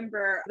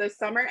remember the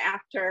summer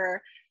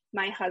after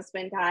my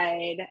husband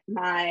died,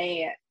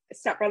 my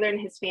stepbrother and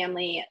his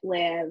family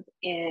live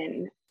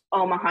in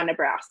Omaha,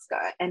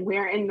 Nebraska, and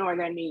we're in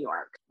northern New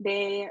York.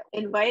 They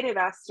invited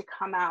us to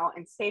come out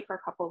and stay for a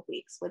couple of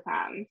weeks with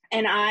them.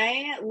 And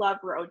I love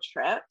road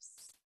trips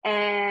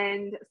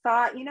and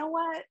thought, you know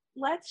what?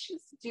 Let's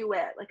just do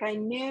it. Like, I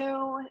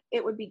knew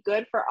it would be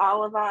good for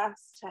all of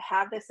us to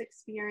have this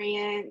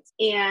experience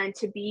and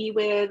to be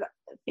with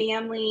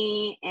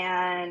family,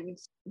 and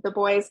the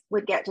boys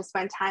would get to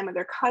spend time with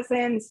their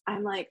cousins.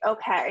 I'm like,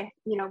 okay,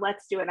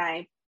 let's do it.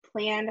 I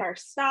planned our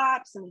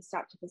stops, and we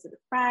stopped to visit a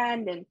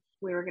friend, and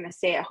we were going to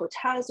stay at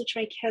hotels, which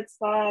my kids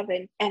love.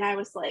 And I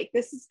was like,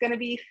 this is going to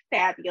be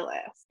fabulous.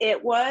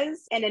 It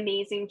was an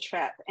amazing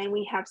trip, and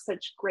we have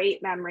such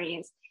great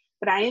memories.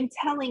 But I am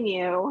telling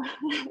you,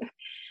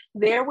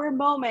 there were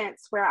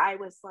moments where I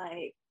was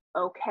like,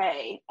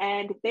 okay,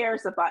 and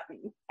there's a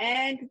button,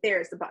 and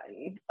there's a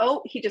button.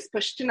 Oh, he just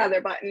pushed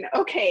another button.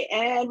 Okay,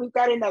 and we've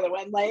got another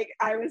one. Like,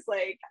 I was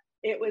like,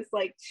 it was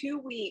like 2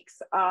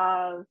 weeks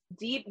of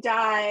deep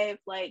dive,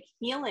 like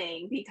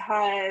healing,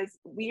 because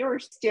we were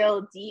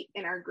still deep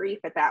in our grief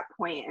at that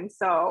point. And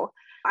so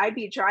I'd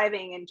be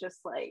driving and just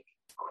like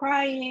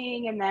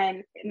crying. And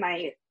then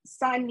my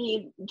son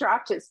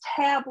dropped his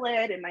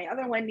tablet, and my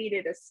other one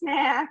needed a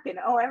snack. And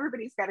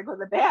everybody's got to go to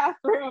the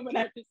bathroom. And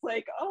I'm just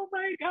like, oh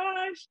my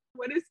gosh,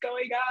 what is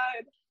going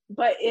on?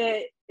 But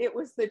it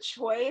was the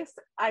choice.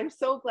 I'm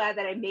so glad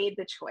that I made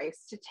the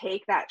choice to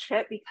take that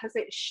trip, because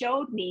it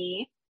showed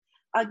me,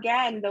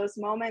 again, those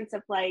moments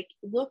of like,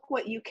 look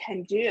what you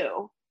can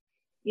do.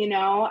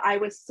 I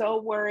was so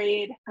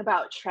worried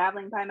about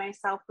traveling by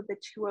myself with the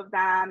two of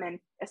them, and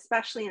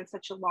especially in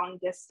such a long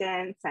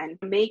distance, and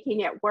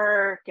making it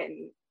work,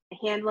 and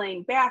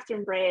handling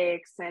bathroom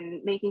breaks,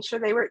 and making sure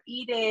they were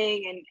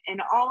eating,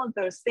 and all of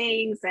those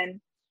things. And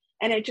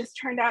it just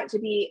turned out to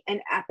be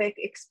an epic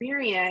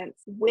experience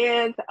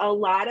with a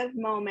lot of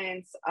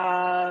moments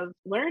of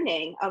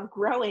learning, of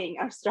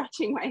growing, of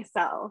stretching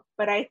myself.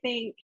 But I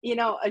think,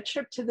 a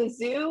trip to the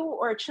zoo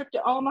or a trip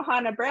to Omaha,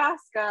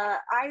 Nebraska,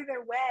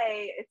 either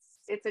way,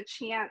 it's a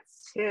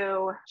chance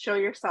to show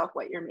yourself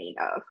what you're made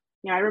of.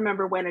 I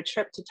remember when a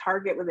trip to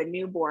Target with a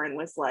newborn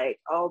was like,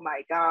 oh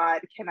my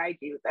God, can I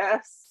do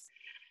this?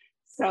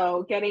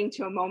 So getting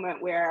to a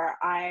moment where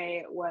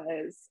I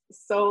was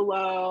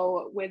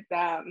solo with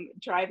them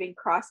driving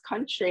cross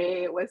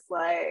country was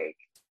like,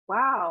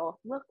 wow,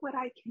 look what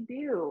I can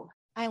do.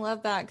 I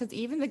love that, because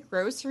even the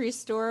grocery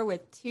store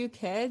with 2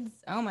 kids,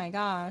 oh my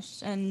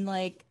gosh. And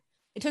like,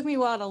 it took me a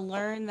while to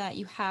learn that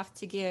you have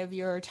to give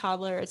your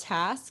toddler a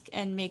task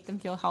and make them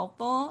feel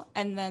helpful,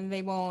 and then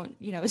they won't,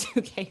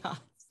 do chaos.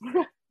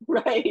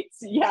 Right.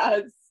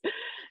 Yes.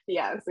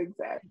 Yes,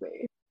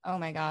 exactly. Oh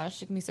my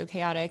gosh, it can be so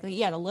chaotic. Like,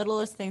 yeah, the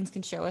littlest things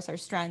can show us our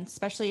strengths,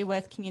 especially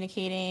with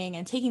communicating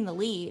and taking the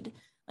lead.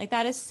 Like,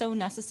 that is so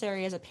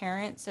necessary as a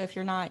parent. So if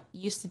you're not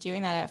used to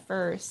doing that at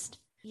first,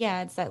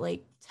 yeah, it's that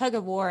like tug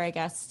of war, I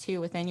guess,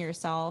 too, within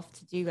yourself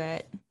to do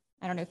it.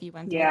 I don't know if you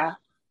went through that.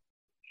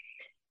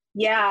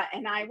 Yeah.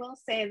 And I will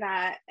say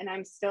that, and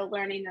I'm still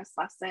learning this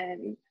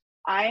lesson,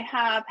 I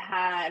have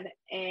had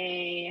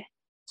a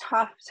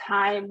tough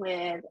time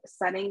with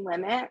setting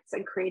limits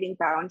and creating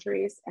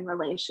boundaries in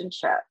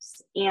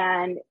relationships.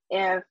 And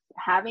if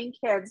having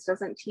kids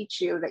doesn't teach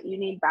you that you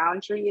need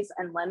boundaries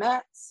and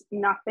limits,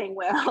 nothing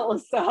will.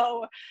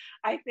 So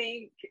I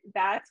think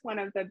that's one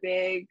of the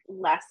big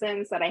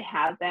lessons that I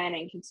have been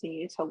and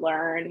continue to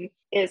learn,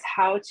 is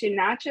how to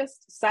not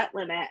just set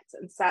limits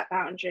and set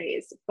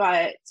boundaries,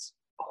 but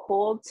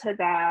hold to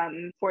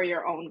them for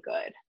your own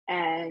good.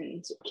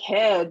 And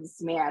kids,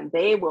 man,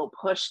 they will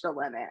push the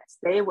limits.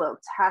 They will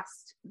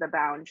test the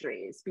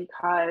boundaries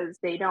because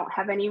they don't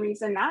have any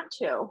reason not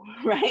to,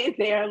 right?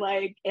 They're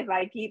like, if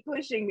I keep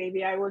pushing,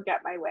 maybe I will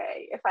get my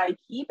way. If I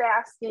keep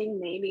asking,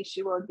 maybe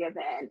she will give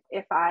in.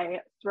 If I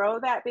throw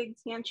that big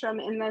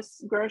tantrum in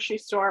this grocery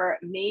store,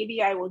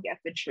 maybe I will get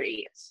the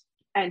treat.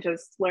 And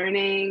just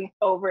learning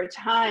over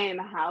time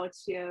how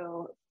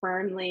to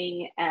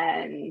firmly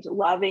and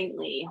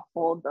lovingly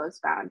hold those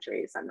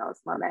boundaries and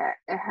those limits.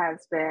 It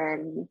has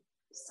been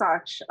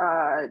such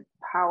a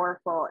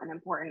powerful and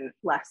important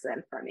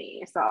lesson for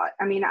me. So,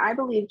 I mean, I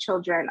believe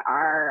children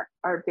are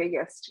our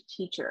biggest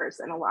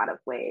teachers in a lot of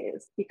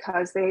ways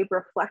because they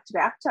reflect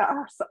back to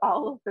us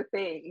all of the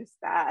things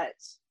that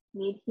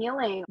need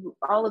healing,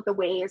 all of the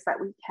ways that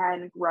we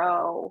can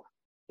grow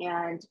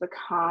and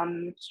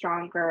become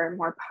stronger,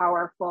 more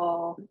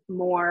powerful,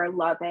 more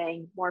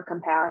loving, more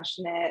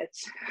compassionate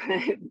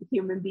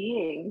human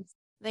beings.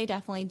 They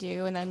definitely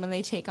do. And then when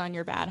they take on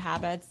your bad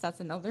habits, that's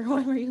another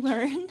one where you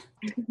learn.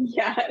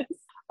 Yes.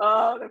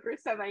 Oh, the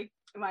first time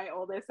my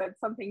oldest said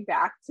something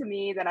back to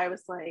me that I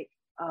was like,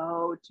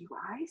 oh, do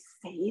I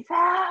say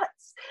that?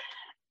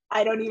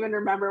 I don't even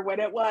remember what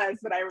it was,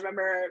 but I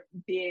remember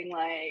being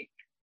like,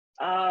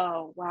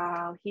 oh,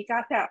 wow, he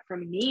got that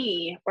from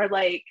me, or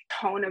like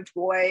tone of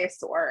voice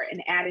or an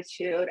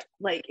attitude,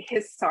 like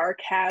his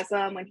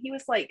sarcasm. When he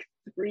was like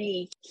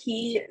 3,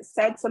 he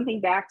said something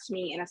back to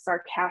me in a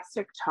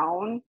sarcastic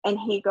tone, and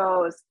he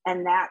goes,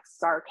 and that's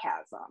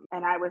sarcasm.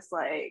 And I was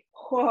like,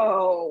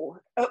 whoa,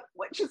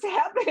 what just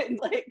happened?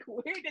 Like,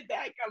 where did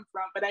that come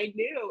from? But I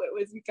knew it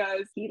was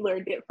because he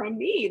learned it from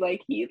me.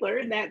 Like, he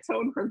learned that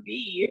tone from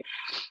me.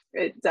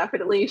 It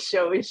definitely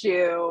shows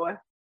you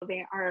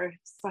they are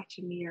such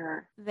a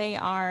mirror. They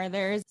are.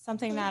 There's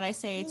something that I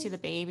say to the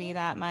baby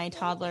that my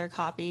toddler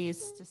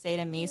copies to say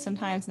to me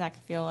sometimes, and that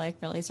can feel like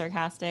really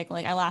sarcastic.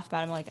 Like I laugh about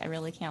it, I'm like, I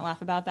really can't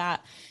laugh about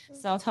that.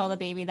 So I'll tell the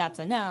baby that's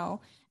a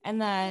no.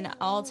 And then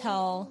I'll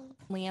tell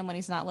Liam when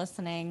he's not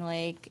listening,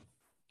 like,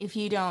 if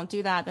you don't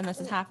do that, then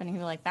this is happening.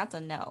 He'll be like, that's a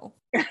no.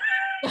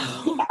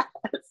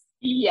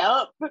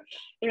 Yep. And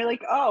you're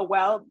like, oh,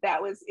 well,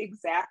 that was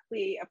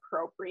exactly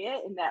appropriate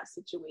in that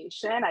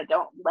situation. I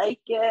don't like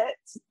it,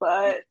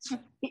 but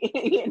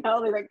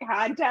the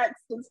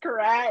context is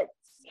correct.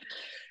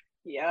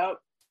 Yep.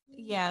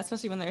 Yeah,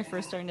 especially when they're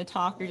first starting to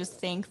talk, you're just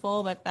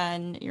thankful, but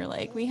then you're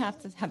like, we have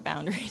to have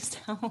boundaries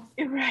now.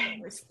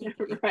 Right.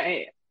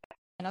 Right.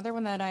 Another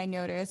one that I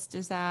noticed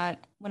is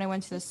that when I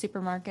went to the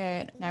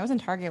supermarket, and I was in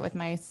Target with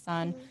my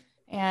son,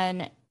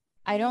 and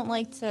I don't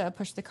like to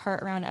push the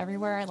cart around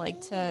everywhere. I like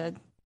to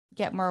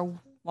get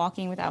more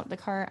walking without the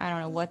cart. I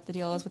don't know what the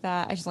deal is with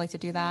that. I just like to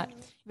do that.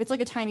 If it's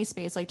like a tiny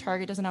space, like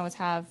Target doesn't always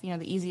have, the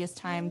easiest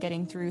time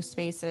getting through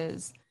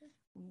spaces.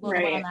 Well,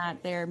 the one on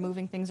that, they're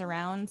moving things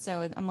around.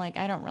 So I'm like,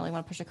 I don't really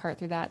want to push a cart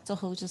through that. So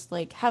he'll just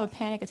like have a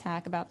panic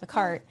attack about the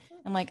cart.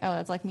 I'm like, oh,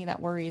 that's like me that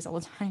worries all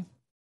the time.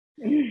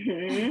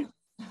 Mm-hmm.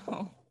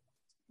 So,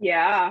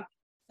 yeah.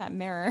 That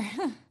mirror.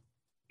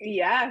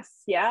 Yes.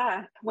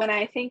 Yeah. When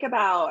I think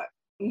about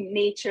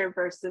nature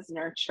versus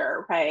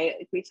nurture,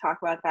 right? We talk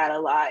about that a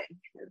lot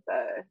in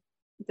the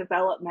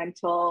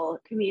developmental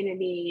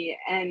community.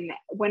 And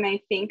when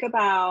I think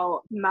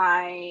about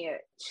my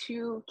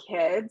 2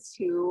 kids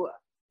who,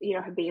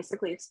 have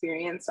basically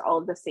experienced all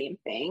of the same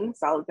things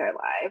all of their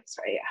lives,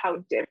 right? How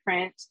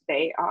different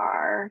they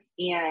are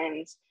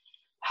and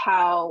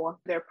how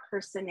their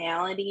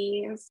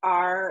personalities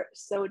are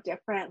so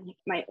different. Like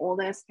my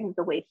oldest, and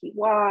the way he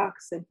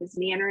walks and his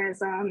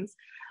mannerisms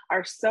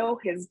are so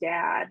his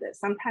dad that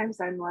sometimes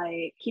I'm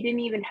like, he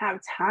didn't even have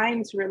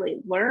time to really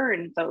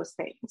learn those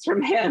things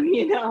from him,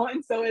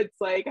 And so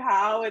it's like,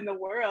 how in the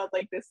world,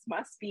 like this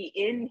must be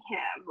in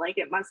him, like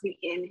it must be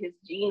in his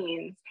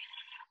genes.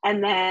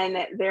 And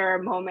then there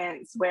are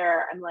moments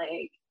where I'm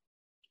like,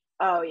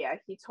 oh yeah,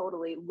 he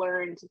totally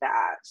learned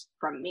that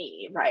from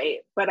me, right?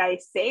 But I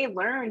say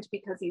learned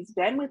because he's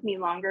been with me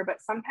longer,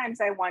 but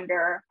sometimes I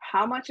wonder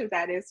how much of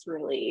that is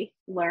really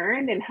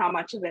learned and how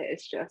much of it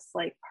is just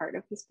like part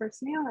of his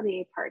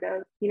personality, part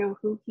of,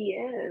 who he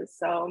is.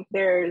 So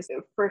there's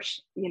for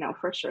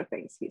sure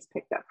things he's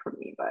picked up from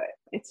me, but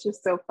it's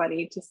just so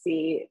funny to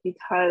see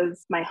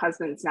because my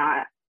husband's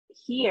not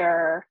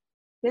here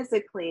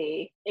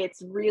physically,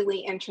 it's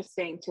really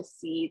interesting to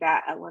see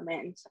that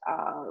element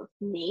of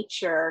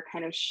nature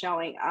kind of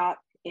showing up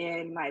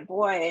in my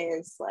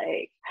boys,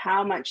 like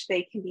how much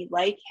they can be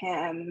like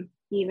him,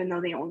 even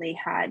though they only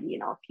had,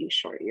 a few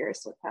short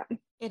years with him.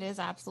 It is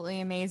absolutely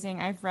amazing.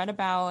 I've read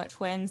about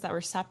twins that were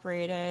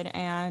separated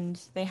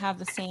and they have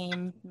the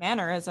same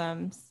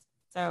mannerisms.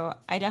 So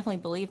I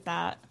definitely believe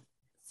that.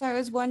 So I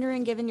was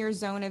wondering, given your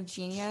zone of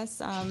genius,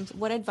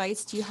 what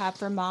advice do you have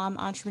for mom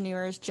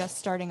entrepreneurs just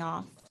starting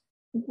off?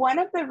 One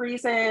of the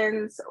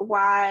reasons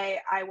why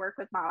I work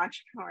with mom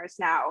entrepreneurs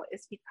now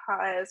is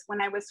because when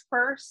I was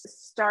first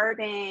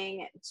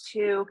starting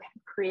to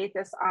create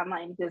this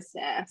online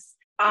business,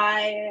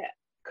 I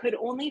could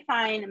only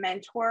find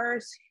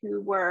mentors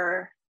who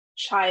were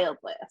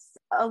childless.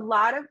 A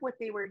lot of what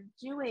they were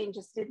doing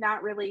just did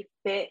not really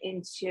fit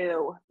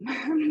into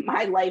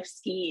my life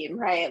scheme,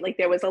 right? Like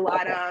there was a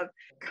lot of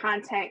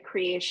content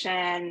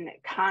creation,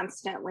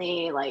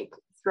 constantly like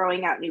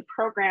throwing out new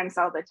programs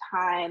all the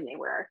time. They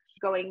were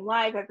going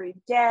live every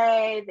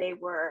day. They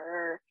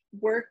were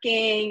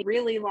working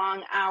really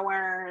long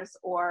hours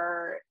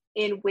or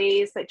in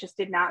ways that just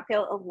did not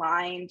feel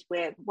aligned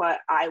with what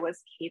I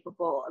was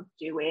capable of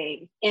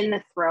doing in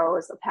the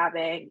throes of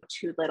having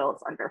two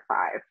littles under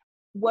 5.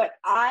 What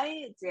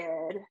I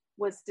did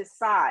was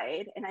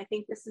decide, and I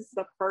think this is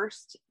the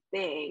first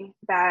thing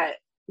that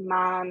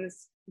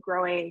moms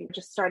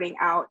just starting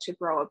out to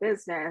grow a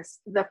business,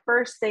 the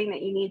first thing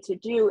that you need to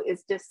do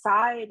is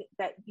decide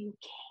that you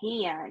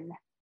can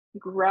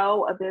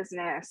grow a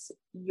business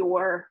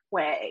your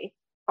way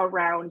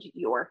around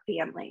your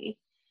family.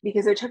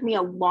 Because it took me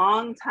a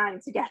long time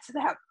to get to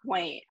that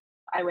point.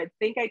 I would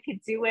think I could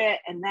do it,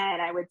 and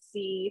then I would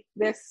see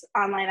this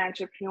online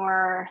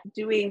entrepreneur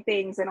doing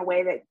things in a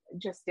way that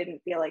just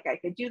didn't feel like I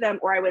could do them,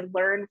 or I would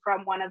learn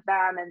from one of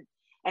them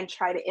and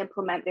try to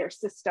implement their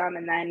system,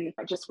 and then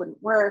it just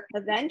wouldn't work.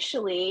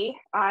 Eventually,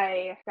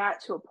 I got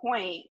to a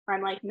point where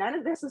I'm like, none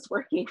of this is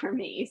working for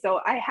me.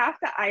 So I have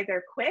to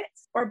either quit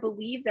or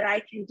believe that I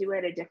can do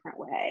it a different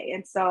way.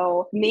 And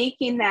so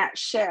making that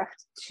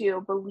shift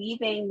to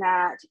believing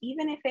that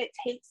even if it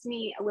takes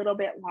me a little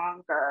bit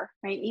longer,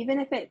 right? Even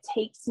if it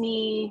takes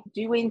me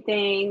doing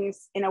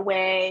things in a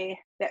way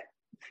that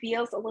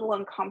feels a little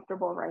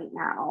uncomfortable right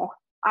now,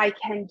 I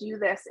can do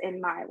this in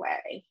my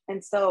way.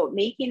 And so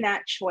making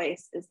that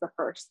choice is the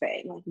first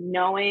thing, like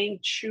knowing,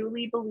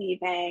 truly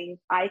believing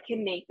I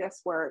can make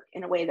this work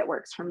in a way that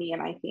works for me and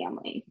my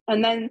family.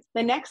 And then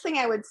the next thing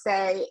I would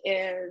say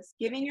is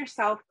giving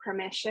yourself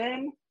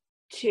permission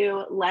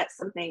to let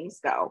some things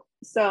go.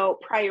 So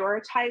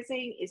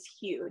prioritizing is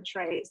huge,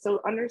 right?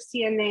 So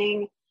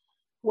understanding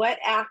what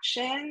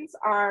actions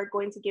are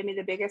going to give me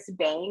the biggest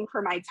bang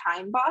for my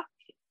time buck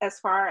as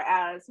far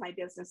as my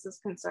business is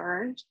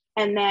concerned.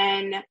 And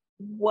then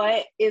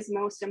what is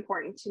most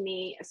important to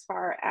me as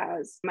far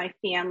as my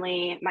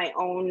family, my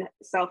own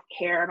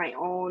self-care, my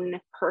own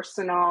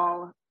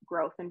personal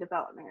growth and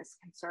development is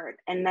concerned.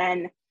 And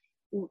then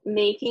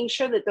making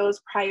sure that those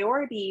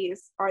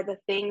priorities are the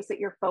things that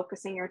you're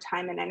focusing your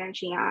time and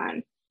energy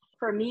on.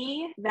 For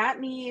me, that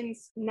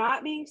means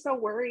not being so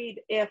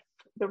worried if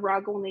the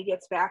rug only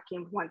gets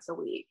vacuumed once a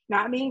week,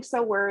 not being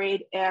so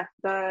worried if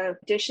the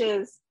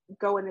dishes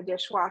go in the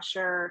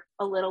dishwasher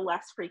a little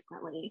less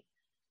frequently,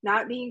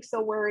 not being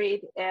so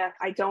worried if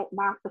I don't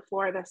mop the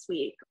floor this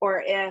week,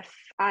 or if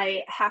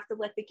I have to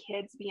let the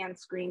kids be on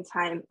screen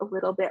time a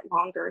little bit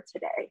longer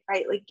today,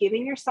 right? Like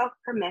giving yourself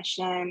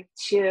permission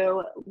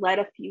to let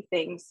a few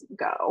things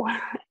go.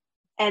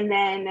 And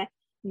then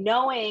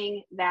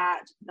knowing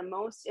that the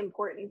most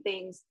important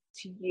things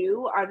to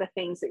you are the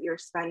things that you're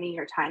spending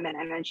your time and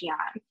energy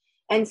on.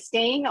 And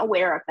staying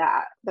aware of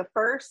that. The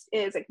first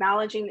is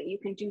acknowledging that you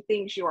can do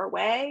things your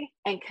way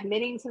and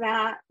committing to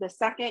that. The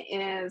second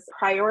is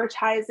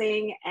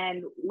prioritizing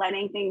and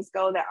letting things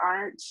go that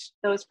aren't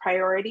those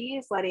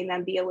priorities, letting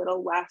them be a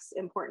little less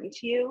important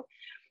to you.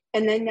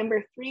 And then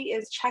number 3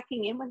 is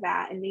checking in with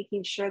that and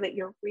making sure that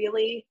you're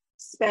really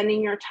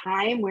spending your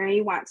time where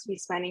you want to be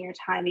spending your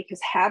time,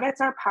 because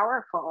habits are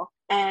powerful.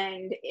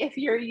 And if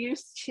you're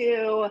used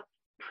to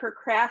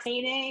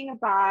procrastinating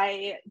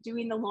by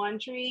doing the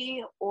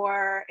laundry,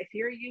 or if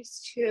you're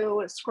used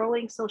to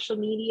scrolling social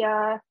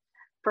media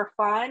for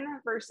fun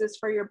versus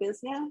for your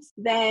business,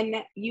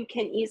 then you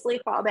can easily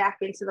fall back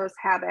into those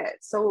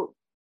habits. So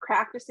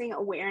practicing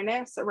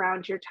awareness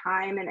around your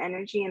time and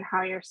energy and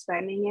how you're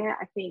spending it,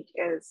 I think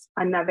is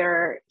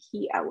another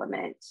key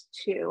element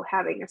to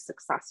having a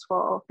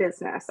successful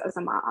business as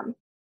a mom.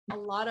 A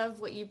lot of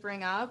what you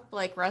bring up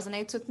like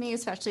resonates with me,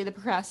 especially the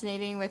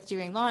procrastinating with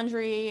doing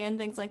laundry and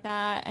things like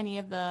that. Any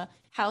of the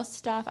house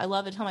stuff. I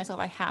love to tell myself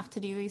I have to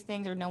do these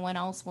things or no one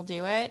else will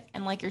do it.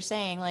 And like you're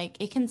saying,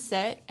 like it can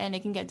sit and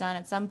it can get done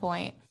at some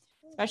point,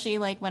 especially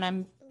like when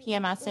I'm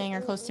PMSing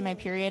or close to my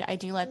period. I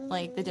do let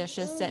like the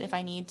dishes sit if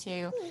I need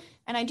to.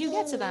 And I do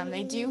get to them.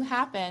 They do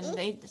happen.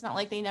 It's not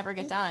like they never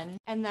get done.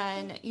 And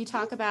then you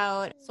talk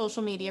about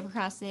social media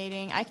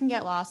procrastinating. I can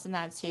get lost in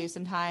that too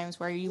sometimes,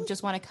 where you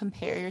just want to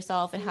compare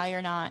yourself and how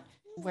you're not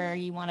where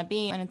you want to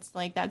be. And it's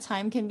like that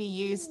time can be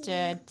used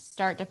to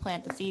start to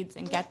plant the seeds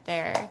and get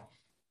there.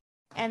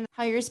 And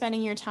how you're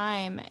spending your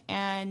time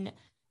and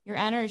your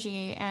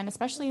energy, and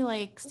especially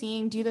like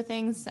do the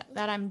things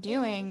that I'm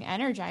doing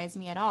energize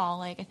me at all?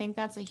 Like, I think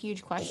that's a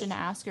huge question to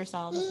ask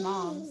yourself as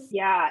moms.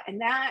 Yeah.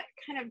 And that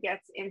kind of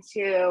gets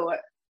into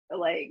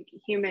like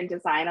human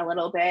design a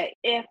little bit.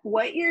 If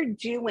what you're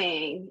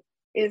doing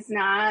is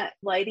not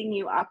lighting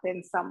you up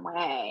in some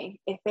way,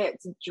 if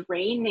it's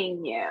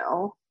draining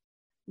you,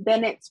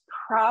 then it's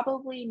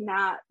probably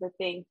not the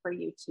thing for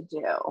you to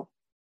do.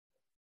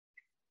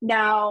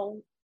 Now,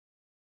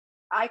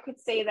 I could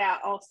say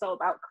that also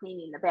about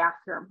cleaning the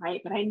bathroom,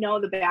 right? But I know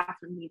the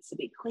bathroom needs to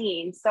be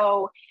clean.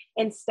 So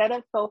instead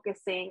of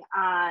focusing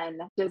on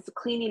does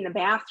cleaning the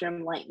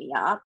bathroom light me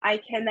up, I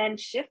can then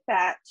shift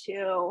that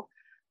to,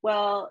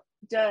 well,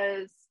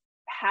 does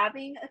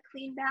having a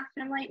clean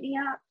bathroom light me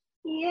up?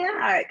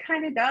 Yeah, it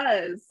kind of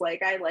does.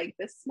 Like, I like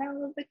the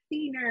smell of the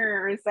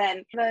cleaners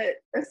and the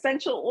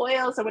essential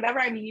oils or whatever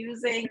I'm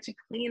using to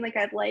clean. Like,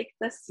 I like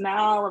the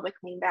smell of a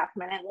clean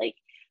bathroom. And I like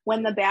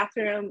when the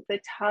bathroom, the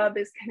tub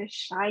is kind of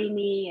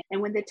shiny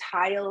and when the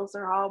tiles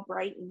are all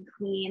bright and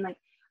clean. Like,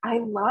 I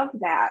love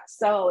that.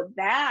 So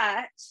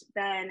that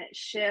then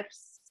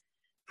shifts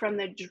from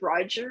the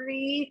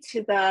drudgery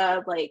to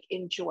the like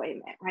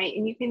enjoyment, right?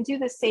 And you can do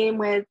the same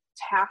with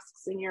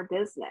tasks in your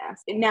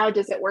business. And now,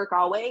 does it work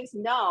always?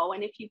 No.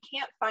 And if you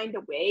can't find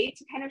a way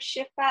to kind of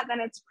shift that, then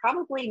it's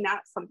probably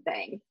not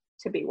something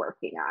to be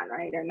working on,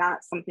 right? Or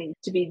not something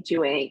to be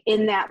doing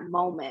in that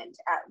moment,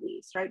 at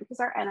least, right? Because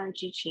our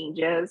energy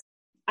changes.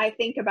 I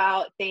think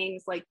about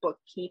things like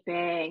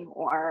bookkeeping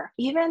or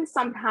even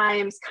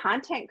sometimes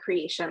content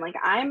creation. Like,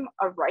 I'm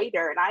a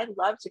writer and I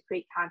love to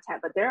create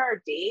content, but there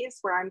are days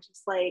where I'm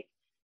just like,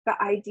 the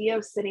idea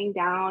of sitting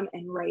down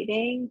and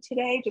writing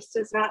today just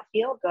does not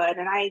feel good.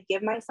 And I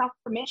give myself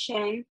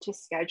permission to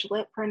schedule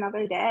it for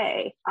another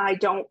day. I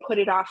don't put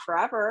it off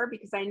forever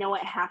because I know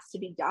it has to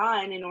be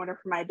done in order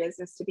for my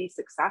business to be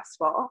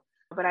successful.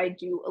 But I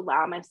do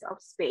allow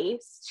myself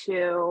space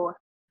to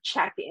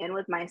check in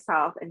with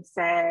myself and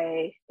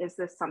say, is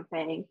this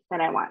something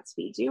that I want to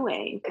be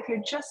doing? If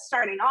you're just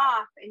starting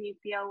off and you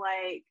feel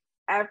like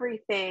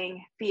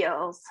everything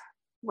feels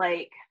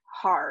like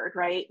hard,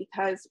 right?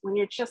 Because when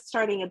you're just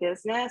starting a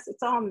business,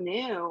 it's all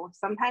new.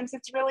 Sometimes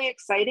it's really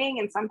exciting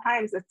and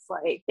sometimes it's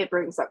like it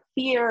brings up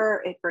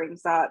fear, it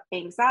brings up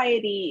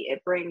anxiety,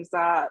 it brings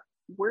up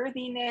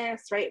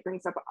worthiness, right? It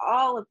brings up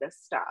all of this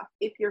stuff.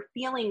 If you're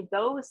feeling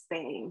those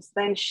things,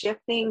 then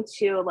shifting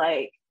to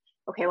like,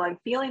 okay, well, I'm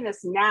feeling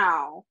this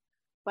now,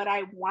 but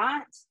I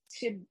want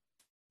to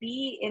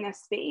be in a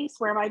space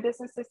where my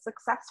business is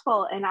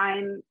successful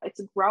and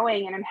it's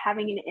growing and I'm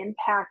having an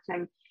impact.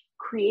 I'm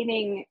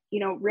creating,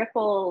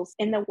 ripples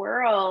in the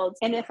world.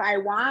 And if I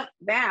want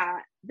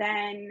that,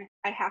 then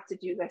I have to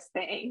do this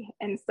thing.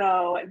 And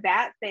so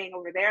that thing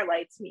over there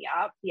lights me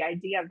up. The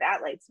idea of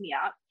that lights me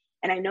up.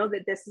 And I know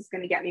that this is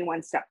going to get me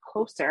one step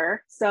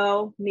closer.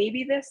 So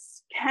maybe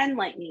this can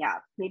light me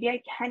up. Maybe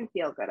I can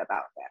feel good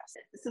about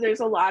this. So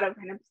there's a lot of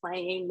kind of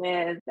playing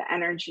with the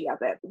energy of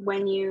it.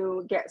 When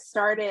you get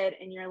started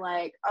and you're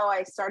like, oh,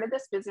 I started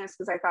this business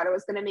because I thought it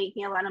was going to make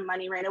me a lot of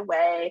money right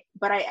away,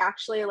 but I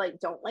actually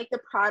don't like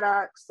the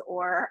products,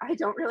 or I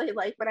don't really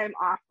like what I'm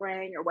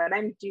offering or what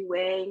I'm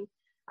doing.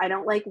 I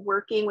don't like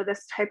working with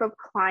this type of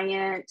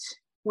client.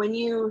 When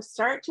you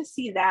start to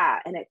see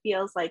that and it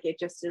feels like it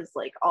just is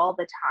like all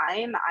the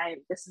time,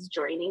 this is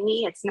draining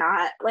me, it's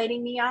not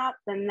lighting me up,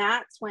 then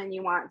that's when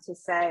you want to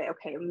say,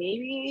 okay,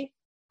 maybe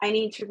I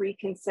need to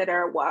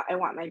reconsider what I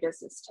want my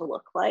business to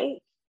look like.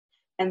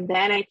 And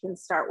then I can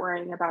start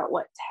worrying about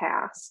what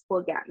tasks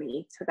will get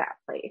me to that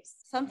place.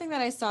 Something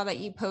that I saw that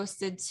you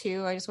posted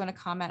too, I just want to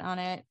comment on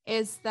it,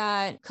 is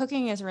that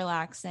cooking is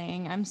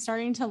relaxing. I'm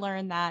starting to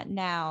learn that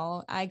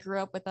now. I grew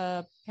up with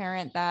a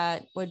parent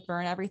that would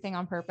burn everything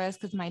on purpose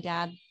because my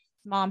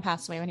mom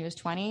passed away when he was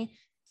 20.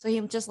 So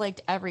he just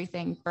liked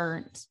everything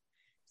burnt.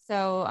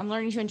 So I'm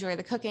learning to enjoy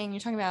the cooking.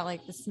 You're talking about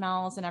like the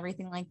smells and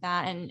everything like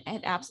that. And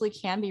it absolutely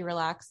can be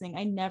relaxing.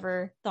 I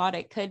never thought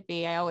it could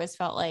be. I always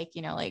felt like,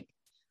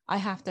 I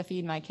have to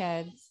feed my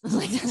kids,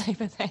 like that type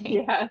of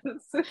thing. Yes.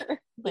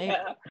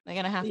 They're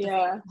going to have to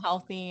be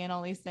healthy and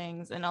all these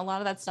things. And a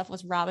lot of that stuff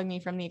was robbing me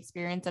from the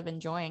experience of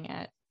enjoying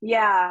it.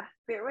 Yeah,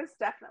 there was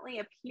definitely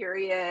a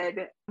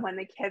period when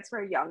the kids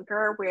were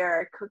younger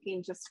where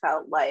cooking just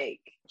felt like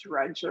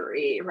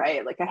drudgery,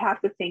 right? Like I have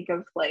to think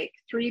of like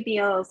 3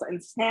 meals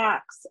and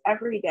snacks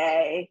every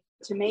day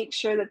to make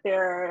sure that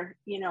they're,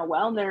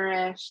 well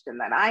nourished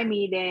and that I'm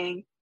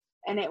eating.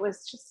 And it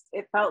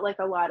felt like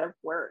a lot of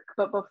work.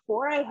 But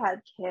before I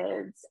had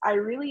kids, I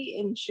really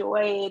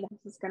enjoyed,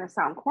 this is going to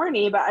sound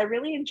corny, but I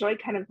really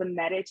enjoyed kind of the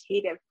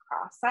meditative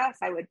process.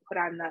 I would put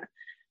on the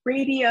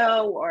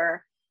radio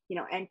or,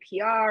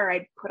 NPR,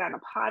 I'd put on a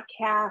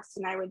podcast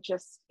and I would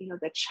just,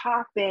 the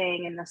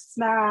chopping and the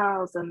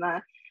smells and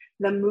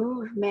the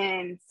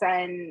movements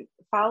and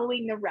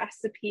following the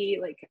recipe.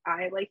 Like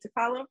I like to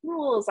follow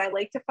rules. I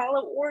like to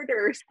follow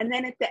orders. And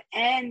then at the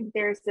end,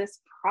 there's this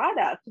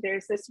product,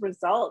 there's this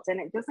result, and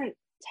it doesn't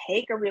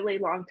take a really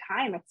long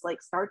time. It's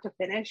like start to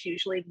finish,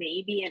 usually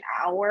maybe an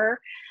hour,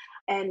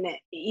 and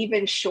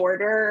even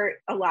shorter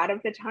a lot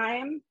of the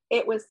time.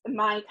 It was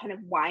my kind of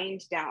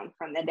wind down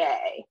from the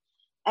day.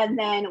 And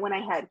then when I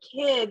had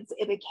kids,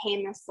 it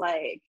became this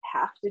like,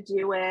 have to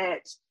do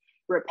it,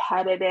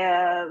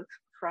 repetitive,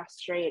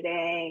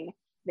 frustrating.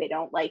 They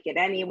don't like it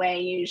anyway,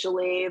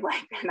 usually.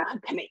 Like, they're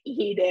not going to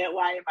eat it.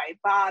 Why am I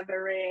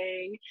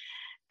bothering?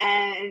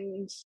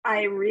 And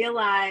I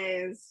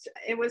realized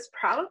it was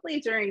probably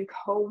during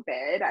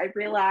COVID. I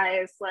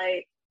realized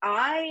like,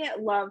 I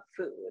love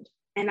food.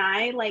 and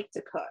I like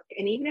to cook.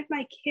 And even if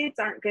my kids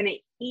aren't going to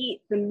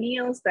eat the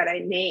meals that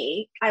I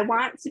make, I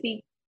want to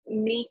be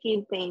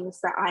making things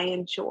that I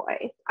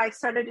enjoy. I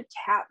started to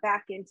tap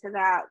back into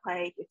that,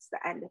 like it's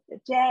the end of the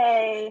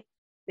day,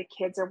 the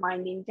kids are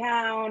winding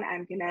down.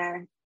 I'm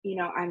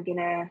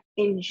gonna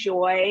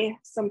enjoy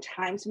some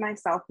time to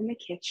myself in the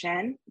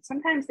kitchen.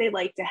 Sometimes they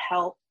like to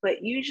help,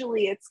 but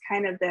usually it's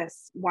kind of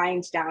this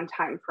wind down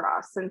time for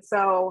us. And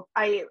so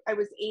I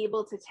was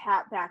able to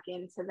tap back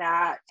into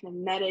that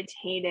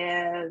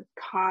meditative,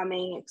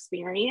 calming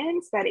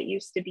experience that it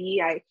used to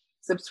be. I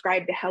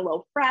subscribed to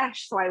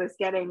HelloFresh, so I was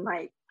getting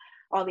like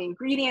all the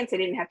ingredients. I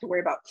didn't have to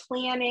worry about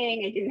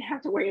planning. I didn't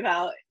have to worry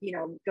about,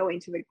 going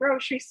to the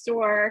grocery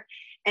store.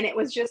 And it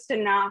was just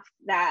enough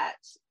that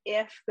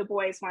if the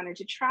boys wanted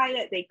to try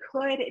it, they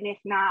could. And if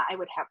not, I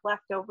would have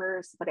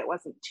leftovers, but it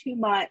wasn't too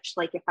much.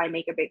 Like if I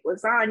make a big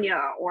lasagna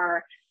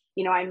or,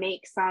 I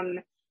make some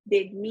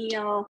big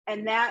meal.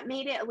 And that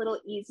made it a little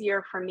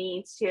easier for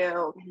me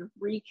to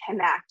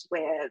reconnect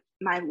with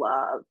my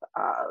love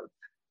of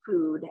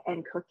food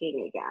and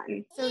cooking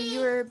again. So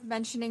you were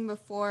mentioning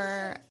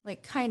before,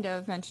 like kind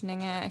of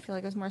mentioning it, I feel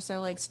like it was more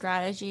so like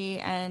strategy.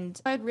 And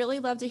I'd really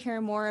love to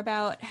hear more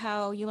about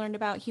how you learned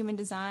about human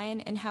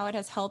design and how it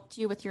has helped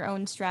you with your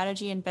own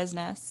strategy and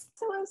business.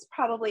 So it was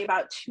probably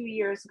about 2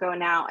 years ago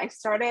now. I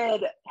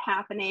started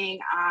happening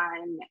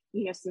on,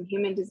 some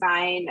human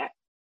design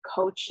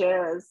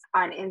coaches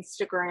on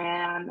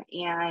Instagram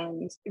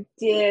and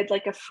did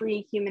like a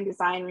free human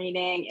design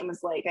reading. It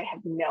was like, I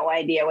have no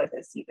idea what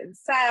this even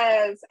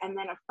says. And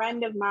then a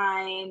friend of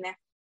mine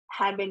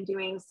had been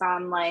doing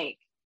some like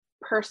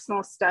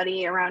personal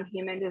study around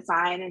human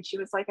design. And she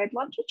was like, I'd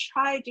love to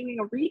try doing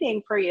a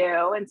reading for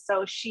you. And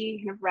so she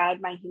kind of read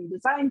my human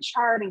design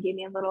chart and gave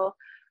me a little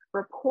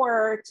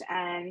report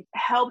and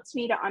helped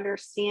me to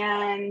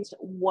understand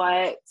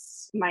what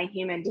my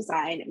human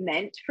design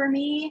meant for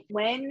me.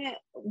 When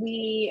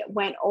we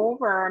went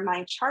over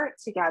my chart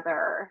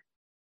together,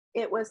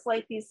 it was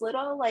like these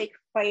little like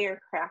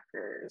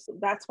firecrackers.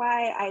 That's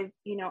why I've,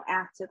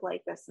 acted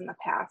like this in the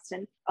past.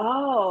 And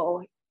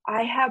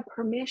I have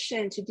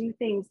permission to do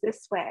things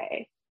this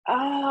way.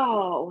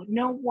 Oh,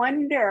 no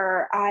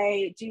wonder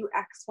I do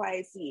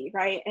XYZ,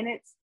 right? And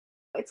it's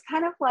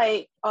kind of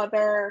like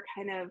other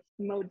kind of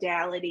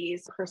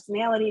modalities,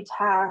 personality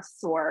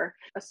tests or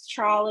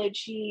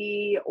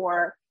astrology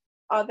or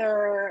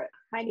other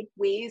kind of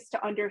ways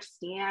to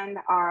understand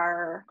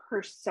our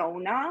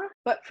persona.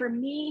 But for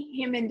me,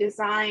 human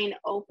design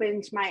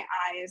opened my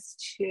eyes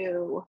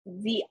to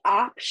the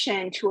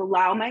option to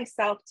allow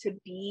myself to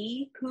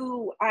be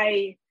who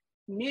I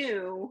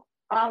knew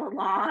all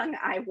along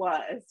I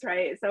was,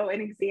 right? So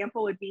an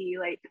example would be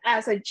like,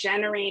 as a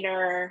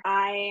generator,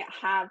 I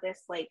have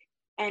this like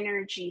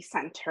energy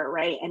center,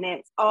 right? And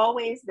it's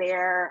always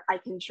there. I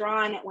can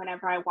draw on it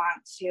whenever I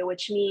want to,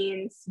 which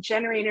means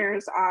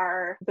generators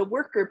are the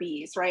worker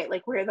bees, right?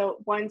 Like we're the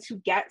ones who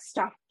get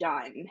stuff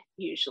done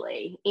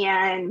usually.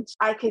 And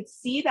I could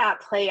see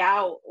that play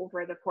out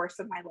over the course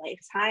of my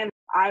lifetime.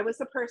 I was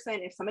the person,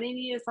 if somebody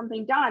needed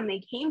something done, they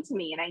came to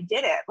me and I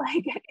did it.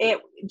 Like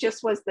it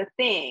just was the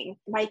thing.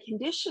 My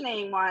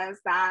conditioning was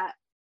that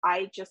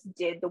I just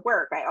did the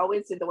work. I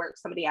always did the work.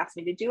 Somebody asked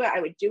me to do it,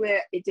 I would do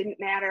it. It didn't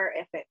matter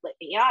if it lit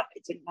me up.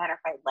 It didn't matter if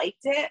I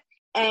liked it.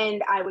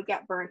 And I would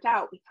get burnt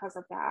out because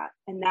of that.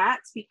 And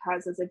that's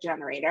because as a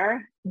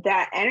generator,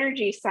 that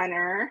energy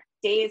center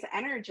stays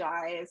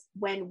energized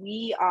when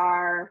we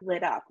are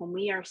lit up, when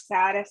we are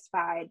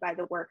satisfied by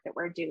the work that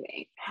we're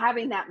doing.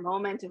 Having that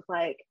moment of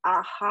like,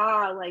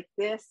 aha, like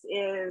this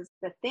is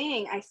the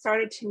thing. I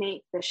started to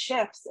make the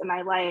shifts in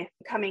my life,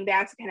 coming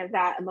back to kind of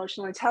that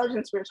emotional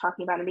intelligence we were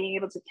talking about and being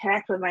able to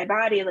connect with my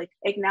body, like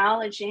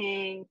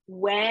acknowledging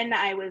when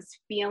I was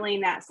feeling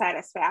that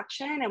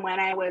satisfaction and when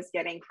I was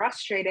getting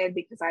frustrated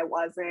because I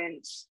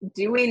wasn't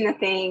doing the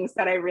things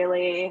that I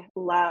really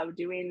love,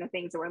 doing the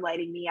things that were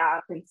lighting me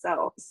up. And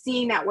so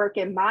seeing that work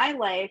in my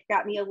life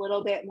got me a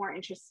little bit more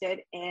interested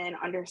in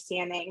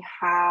understanding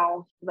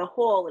how the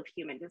whole of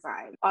human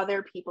design,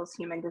 other people's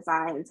human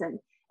designs,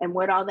 and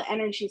what all the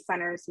energy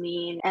centers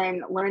mean,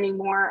 and learning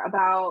more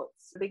about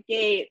the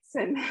gates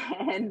and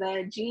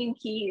the gene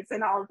keys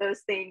and all of those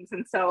things.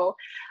 And so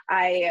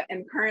I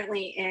am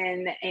currently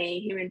in a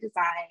human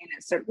design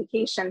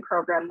certification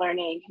program,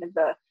 learning kind of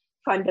the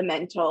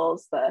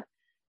fundamentals, the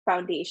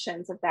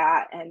foundations of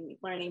that, and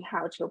learning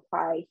how to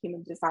apply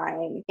human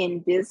design in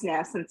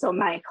business. And so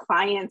my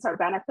clients are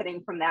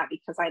benefiting from that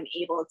because I'm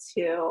able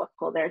to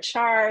pull their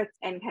charts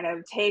and kind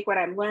of take what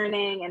I'm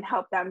learning and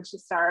help them to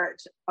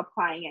start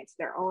applying it to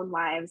their own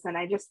lives. And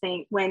I just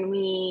think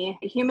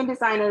human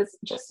design is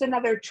just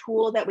another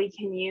tool that we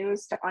can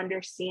use to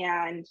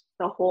understand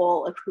the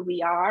whole of who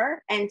we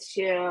are and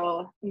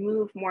to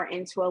move more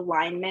into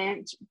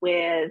alignment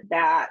with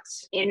that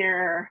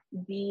inner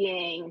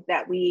being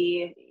that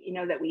we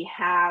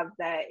have,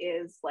 that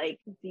is like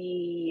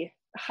the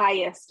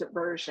highest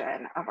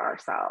version of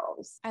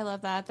ourselves. I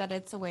love that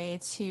it's a way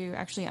to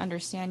actually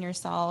understand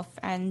yourself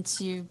and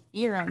to be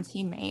your own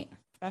teammate.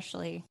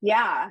 especially.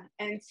 Yeah.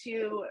 And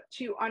to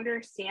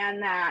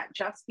understand that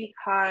just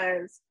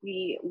because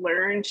we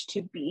learned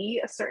to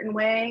be a certain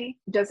way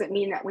doesn't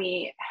mean that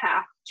we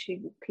have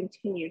to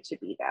continue to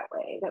be that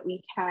way, that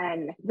we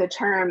can, the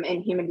term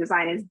in human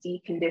design is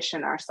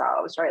decondition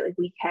ourselves, right? Like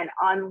we can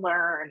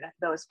unlearn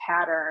those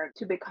patterns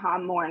to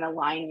become more in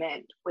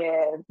alignment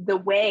with the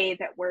way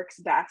that works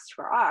best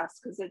for us,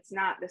 because it's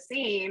not the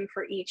same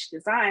for each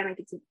design. Like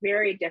it's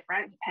very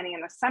different depending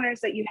on the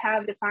centers that you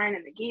have defined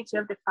and the gates you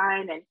have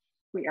defined and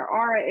what your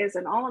aura is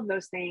and all of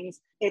those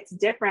things. It's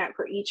different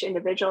for each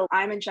individual.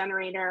 I'm a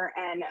generator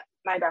and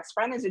my best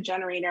friend is a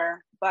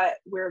generator, but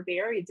we're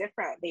very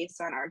different based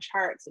on our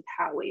charts of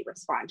how we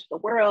respond to the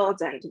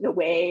world, and the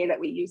way that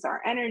we use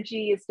our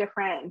energy is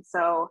different. And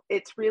so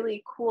it's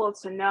really cool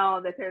to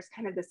know that there's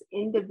kind of this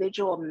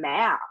individual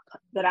map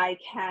that I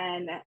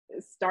can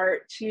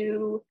start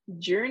to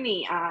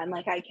journey on,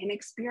 like I can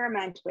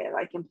experiment with,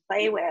 I can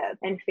play with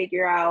and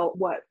figure out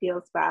what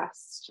feels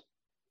best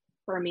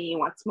for me,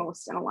 what's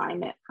most in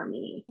alignment for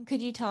me.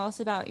 Could you tell us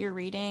about your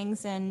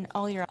readings and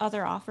all your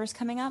other offers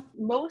coming up?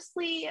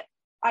 Mostly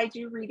I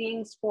do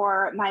readings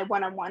for my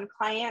one-on-one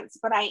clients,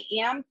 but I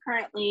am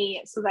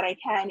currently, so that I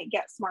can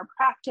get some more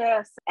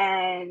practice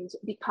and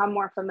become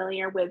more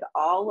familiar with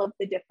all of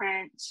the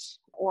different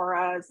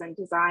auras and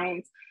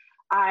designs,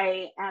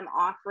 I am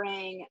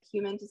offering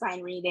human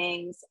design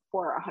readings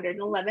for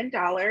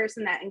 $111,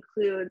 and that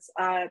includes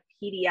a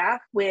PDF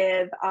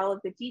with all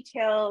of the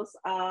details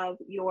of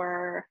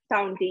your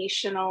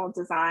foundational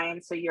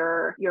design, so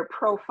your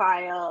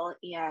profile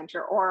and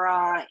your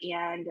aura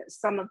and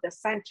some of the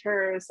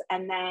centers,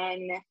 and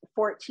then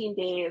 14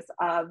 days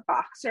of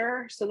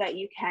Voxer so that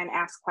you can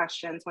ask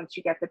questions once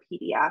you get the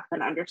PDF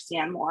and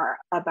understand more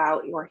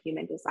about your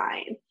human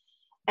design.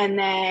 And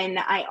then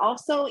I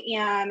also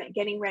am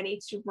getting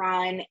ready to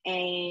run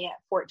a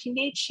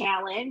 14-day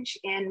challenge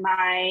in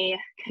my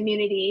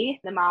community,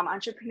 the Mom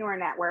Entrepreneur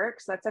Network.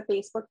 So that's a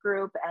Facebook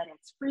group, and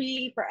it's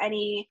free for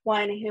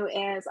anyone who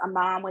is a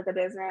mom with a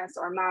business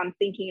or a mom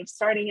thinking of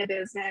starting a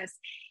business.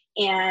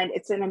 And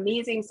it's an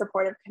amazing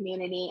supportive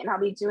community. And I'll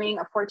be doing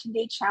a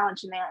 14-day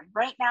challenge in there. And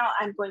right now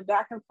I'm going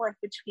back and forth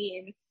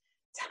between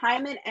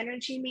time and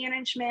energy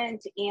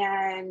management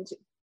and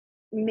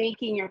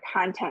making your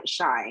content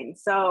shine.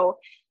 So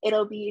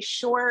it'll be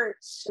short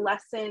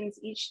lessons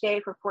each day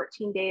for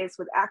 14 days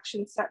with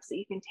action steps that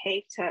you can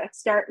take to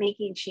start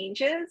making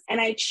changes.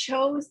 And I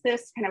chose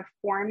this kind of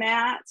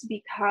format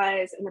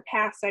because in the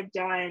past I've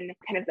done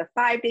kind of the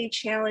 5-day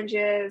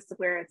challenges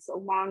where it's a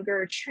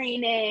longer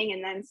training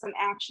and then some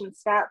action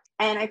steps.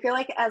 And I feel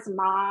like as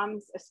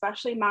moms,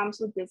 especially moms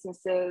with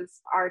businesses,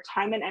 our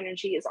time and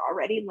energy is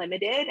already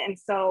limited. And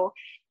so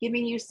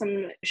giving you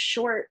some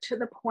short to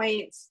the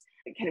point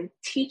kind of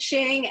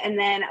teaching and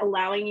then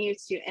allowing you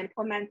to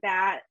implement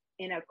that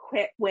in a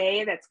quick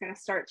way that's going to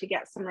start to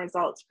get some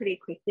results pretty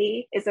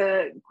quickly is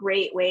a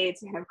great way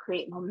to kind of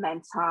create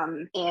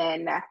momentum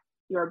in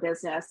your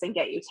business and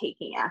get you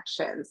taking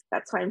actions.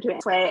 That's why I'm doing it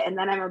this way. And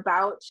then I'm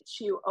about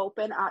to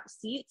open up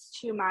seats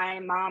to my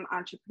Mom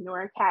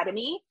Entrepreneur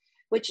Academy,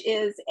 which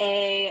is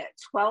a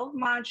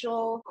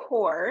 12-module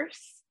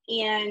course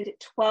and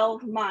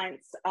 12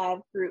 months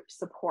of group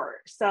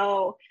support.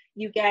 So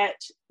you get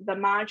the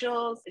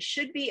modules,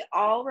 should be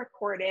all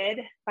recorded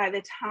by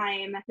the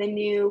time the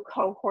new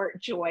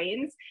cohort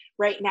joins.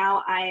 Right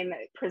now, I'm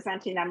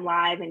presenting them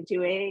live and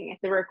doing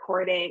the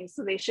recording.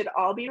 So they should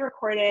all be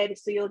recorded.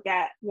 So you'll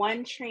get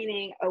one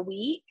training a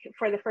week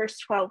for the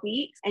first 12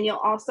 weeks. And you'll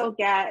also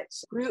get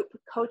group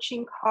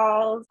coaching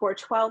calls for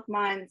 12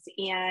 months.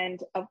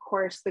 And of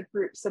course, the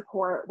group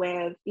support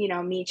with,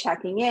 me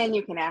checking in.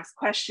 You can ask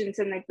questions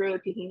in the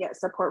group. You can get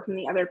support from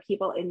the other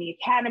people in the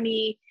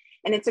academy.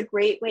 And it's a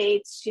great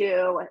way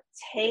to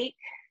take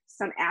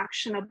some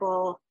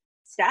actionable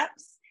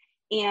steps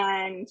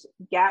and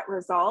get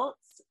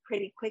results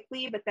pretty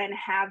quickly, but then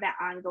have that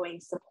ongoing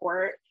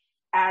support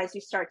as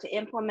you start to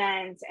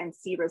implement and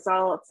see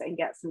results and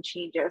get some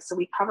changes. So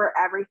we cover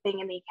everything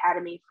in the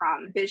academy,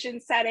 from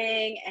vision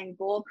setting and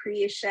goal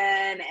creation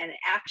and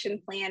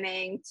action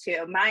planning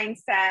to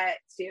mindset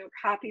to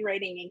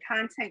copywriting and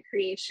content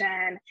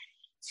creation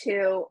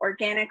to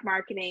organic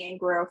marketing and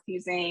growth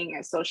using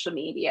social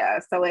media.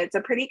 So it's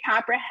a pretty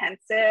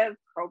comprehensive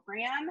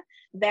program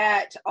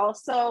that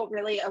also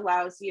really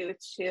allows you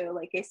to,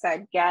 like I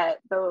said, get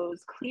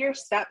those clear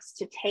steps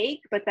to take,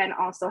 but then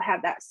also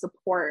have that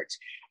support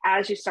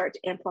as you start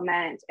to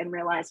implement and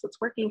realize what's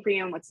working for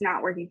you and what's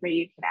not working for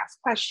you. You can ask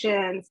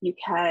questions, you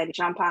can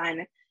jump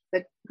on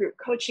the group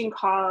coaching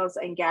calls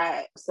and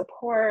get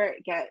support,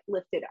 get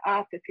lifted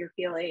up if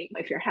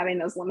you're having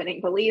those limiting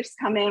beliefs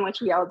come in,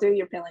 which we all do,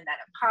 you're feeling that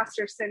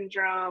imposter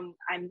syndrome.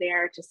 I'm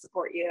there to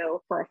support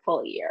you for a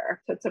full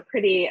year. So it's a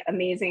pretty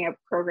amazing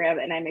program,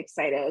 and I'm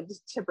excited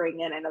to bring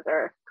in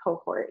another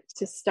cohort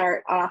to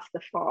start off the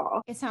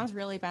fall. It sounds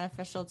really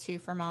beneficial too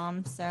for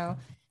moms. So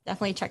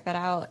definitely check that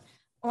out.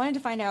 I wanted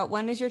to find out,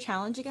 when is your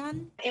challenge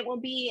again? It will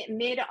be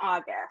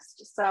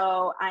mid-August.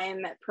 So I'm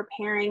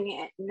preparing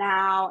it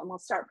now and we'll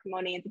start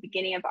promoting at the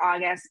beginning of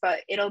August, but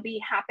it'll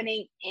be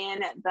happening in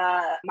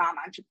the Mom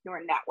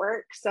Entrepreneur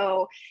Network.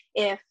 So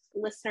if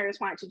listeners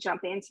want to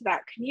jump into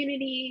that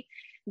community,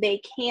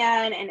 they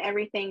can, and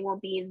everything will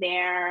be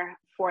there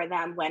for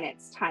them when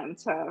it's time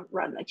to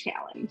run the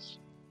challenge.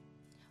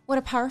 What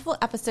a powerful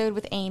episode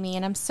with Amy,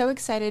 and I'm so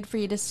excited for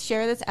you to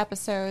share this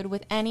episode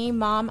with any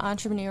mom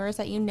entrepreneurs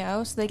that you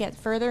know so they get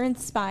further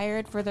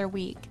inspired for their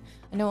week.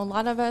 I know a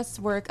lot of us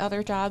work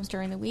other jobs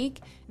during the week,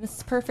 and this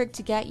is perfect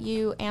to get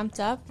you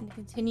amped up and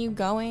continue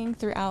going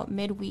throughout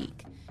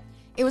midweek.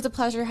 It was a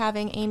pleasure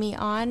having Amy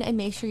on, and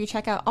make sure you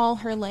check out all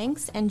her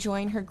links and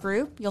join her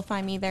group. You'll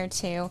find me there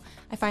too.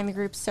 I find the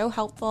group so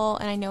helpful,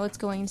 and I know it's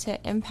going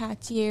to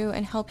impact you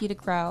and help you to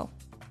grow.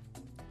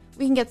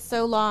 We can get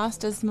so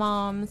lost as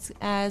moms,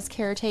 as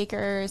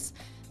caretakers,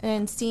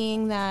 and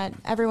seeing that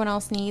everyone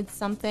else needs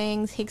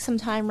something. Take some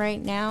time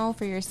right now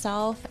for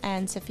yourself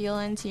and to feel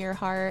into your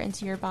heart,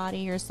 into your body,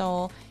 your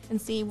soul,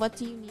 and see, what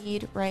do you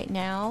need right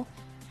now?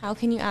 How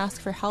can you ask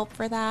for help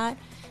for that?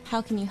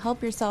 How can you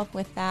help yourself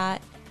with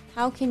that?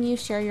 How can you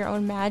share your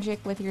own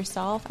magic with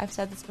yourself? I've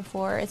said this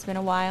before, it's been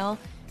a while,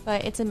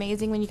 but it's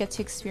amazing when you get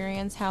to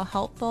experience how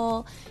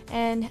helpful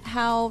and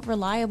how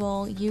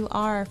reliable you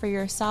are for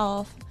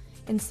yourself,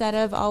 instead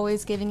of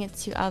always giving it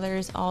to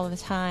others all the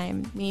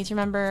time. We need to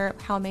remember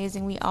how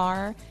amazing we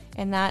are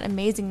and that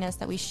amazingness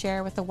that we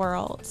share with the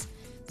world.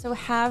 So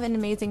have an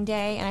amazing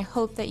day, and I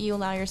hope that you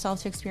allow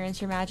yourself to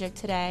experience your magic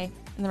today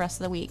and the rest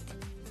of the week.